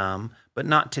income, but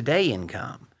not today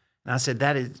income. And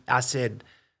I said,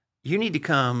 you need to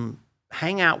come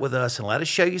hang out with us and let us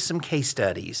show you some case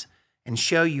studies and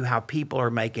show you how people are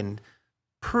making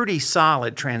pretty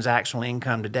solid transactional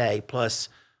income today, plus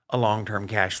a long-term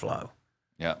cash flow.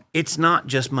 Yeah. It's not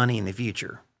just money in the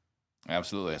future.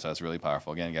 Absolutely. So that's really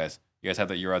powerful. Again, guys, you guys have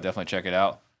that URL. Definitely check it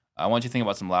out. I want you to think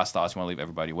about some last thoughts you want to leave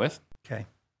everybody with. Okay.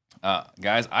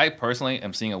 Guys, I personally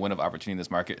am seeing a window of opportunity in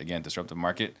this market. Again, disruptive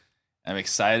market. I'm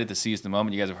excited to seize the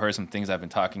moment. You guys have heard some things I've been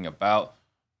talking about.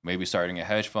 Maybe starting a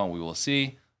hedge fund. We will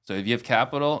see. So if you have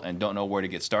capital and don't know where to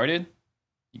get started,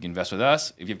 you can invest with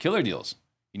us. If you have killer deals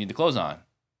you need to close on,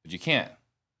 but you can't,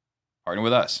 partner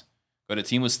with us. Go to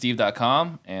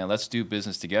teamwithsteve.com and let's do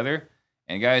business together.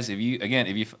 And guys, if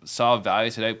you saw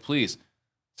value today, please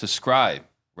subscribe,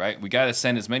 right? We got to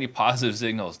send as many positive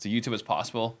signals to YouTube as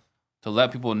possible to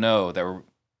let people know that we're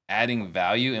adding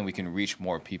value and we can reach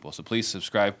more people. So please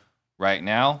subscribe right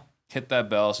now. Hit that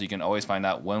bell so you can always find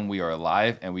out when we are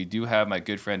live. And we do have my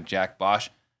good friend Jack Bosch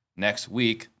next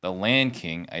week, the Land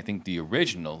King, I think the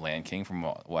original Land King from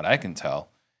what I can tell.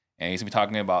 And he's going to be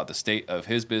talking about the state of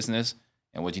his business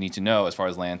and what you need to know as far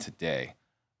as land today.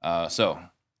 So,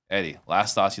 Eddie,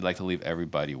 last thoughts you'd like to leave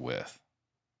everybody with?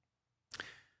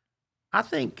 I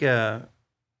think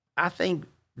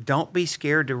don't be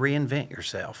scared to reinvent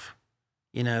yourself.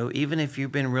 You know, even if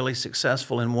you've been really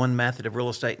successful in one method of real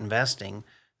estate investing,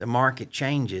 the market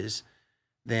changes,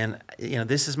 then, you know,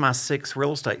 this is my 6th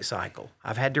real estate cycle.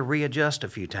 I've had to readjust a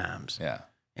few times. Yeah.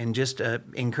 And just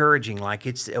encouraging, like,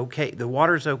 it's okay. The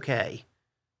water's okay.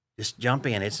 Just jump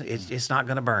in. It's not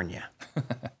going to burn you.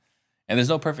 And there's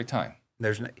no perfect time.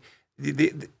 There's no.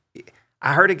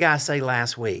 I heard a guy say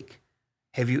last week,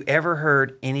 have you ever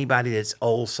heard anybody that's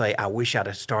old say, I wish I'd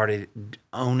have started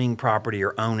owning property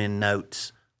or owning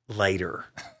notes later?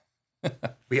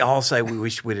 We all say we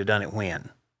wish we'd have done it when?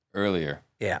 Earlier.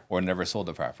 Yeah. Or never sold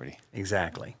the property.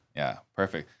 Exactly. Yeah,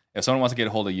 perfect. If someone wants to get a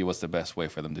hold of you, what's the best way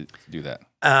for them to do that?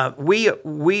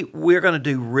 We're going to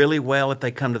do really well if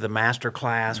they come to the master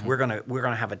class. Mm-hmm. We're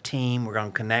gonna have a team. We're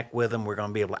going to connect with them. We're going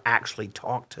to be able to actually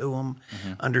talk to them,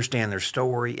 understand their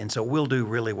story, and so we'll do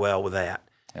really well with that.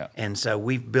 Yeah. And so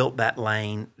we've built that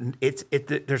lane.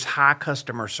 There's high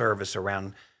customer service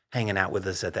around hanging out with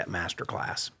us at that master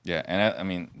class. Yeah, and I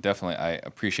mean, definitely, I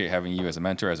appreciate having you as a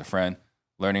mentor, as a friend,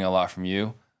 learning a lot from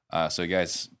you. So you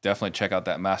guys definitely check out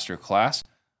that master class.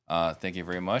 Thank you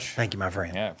very much. Thank you, my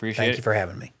friend. Yeah, appreciate it. Thank you for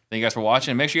having me. Thank you guys for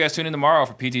watching. Make sure you guys tune in tomorrow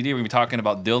for PTD. We're going to be talking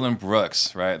about Dylan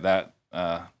Brooks, right? That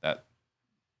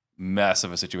mess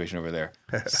of a situation over there.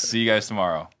 See you guys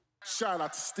tomorrow. Shout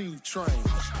out to Steve Train.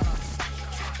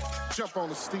 Jump on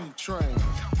the Steve Train.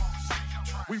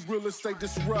 We real estate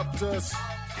disruptors.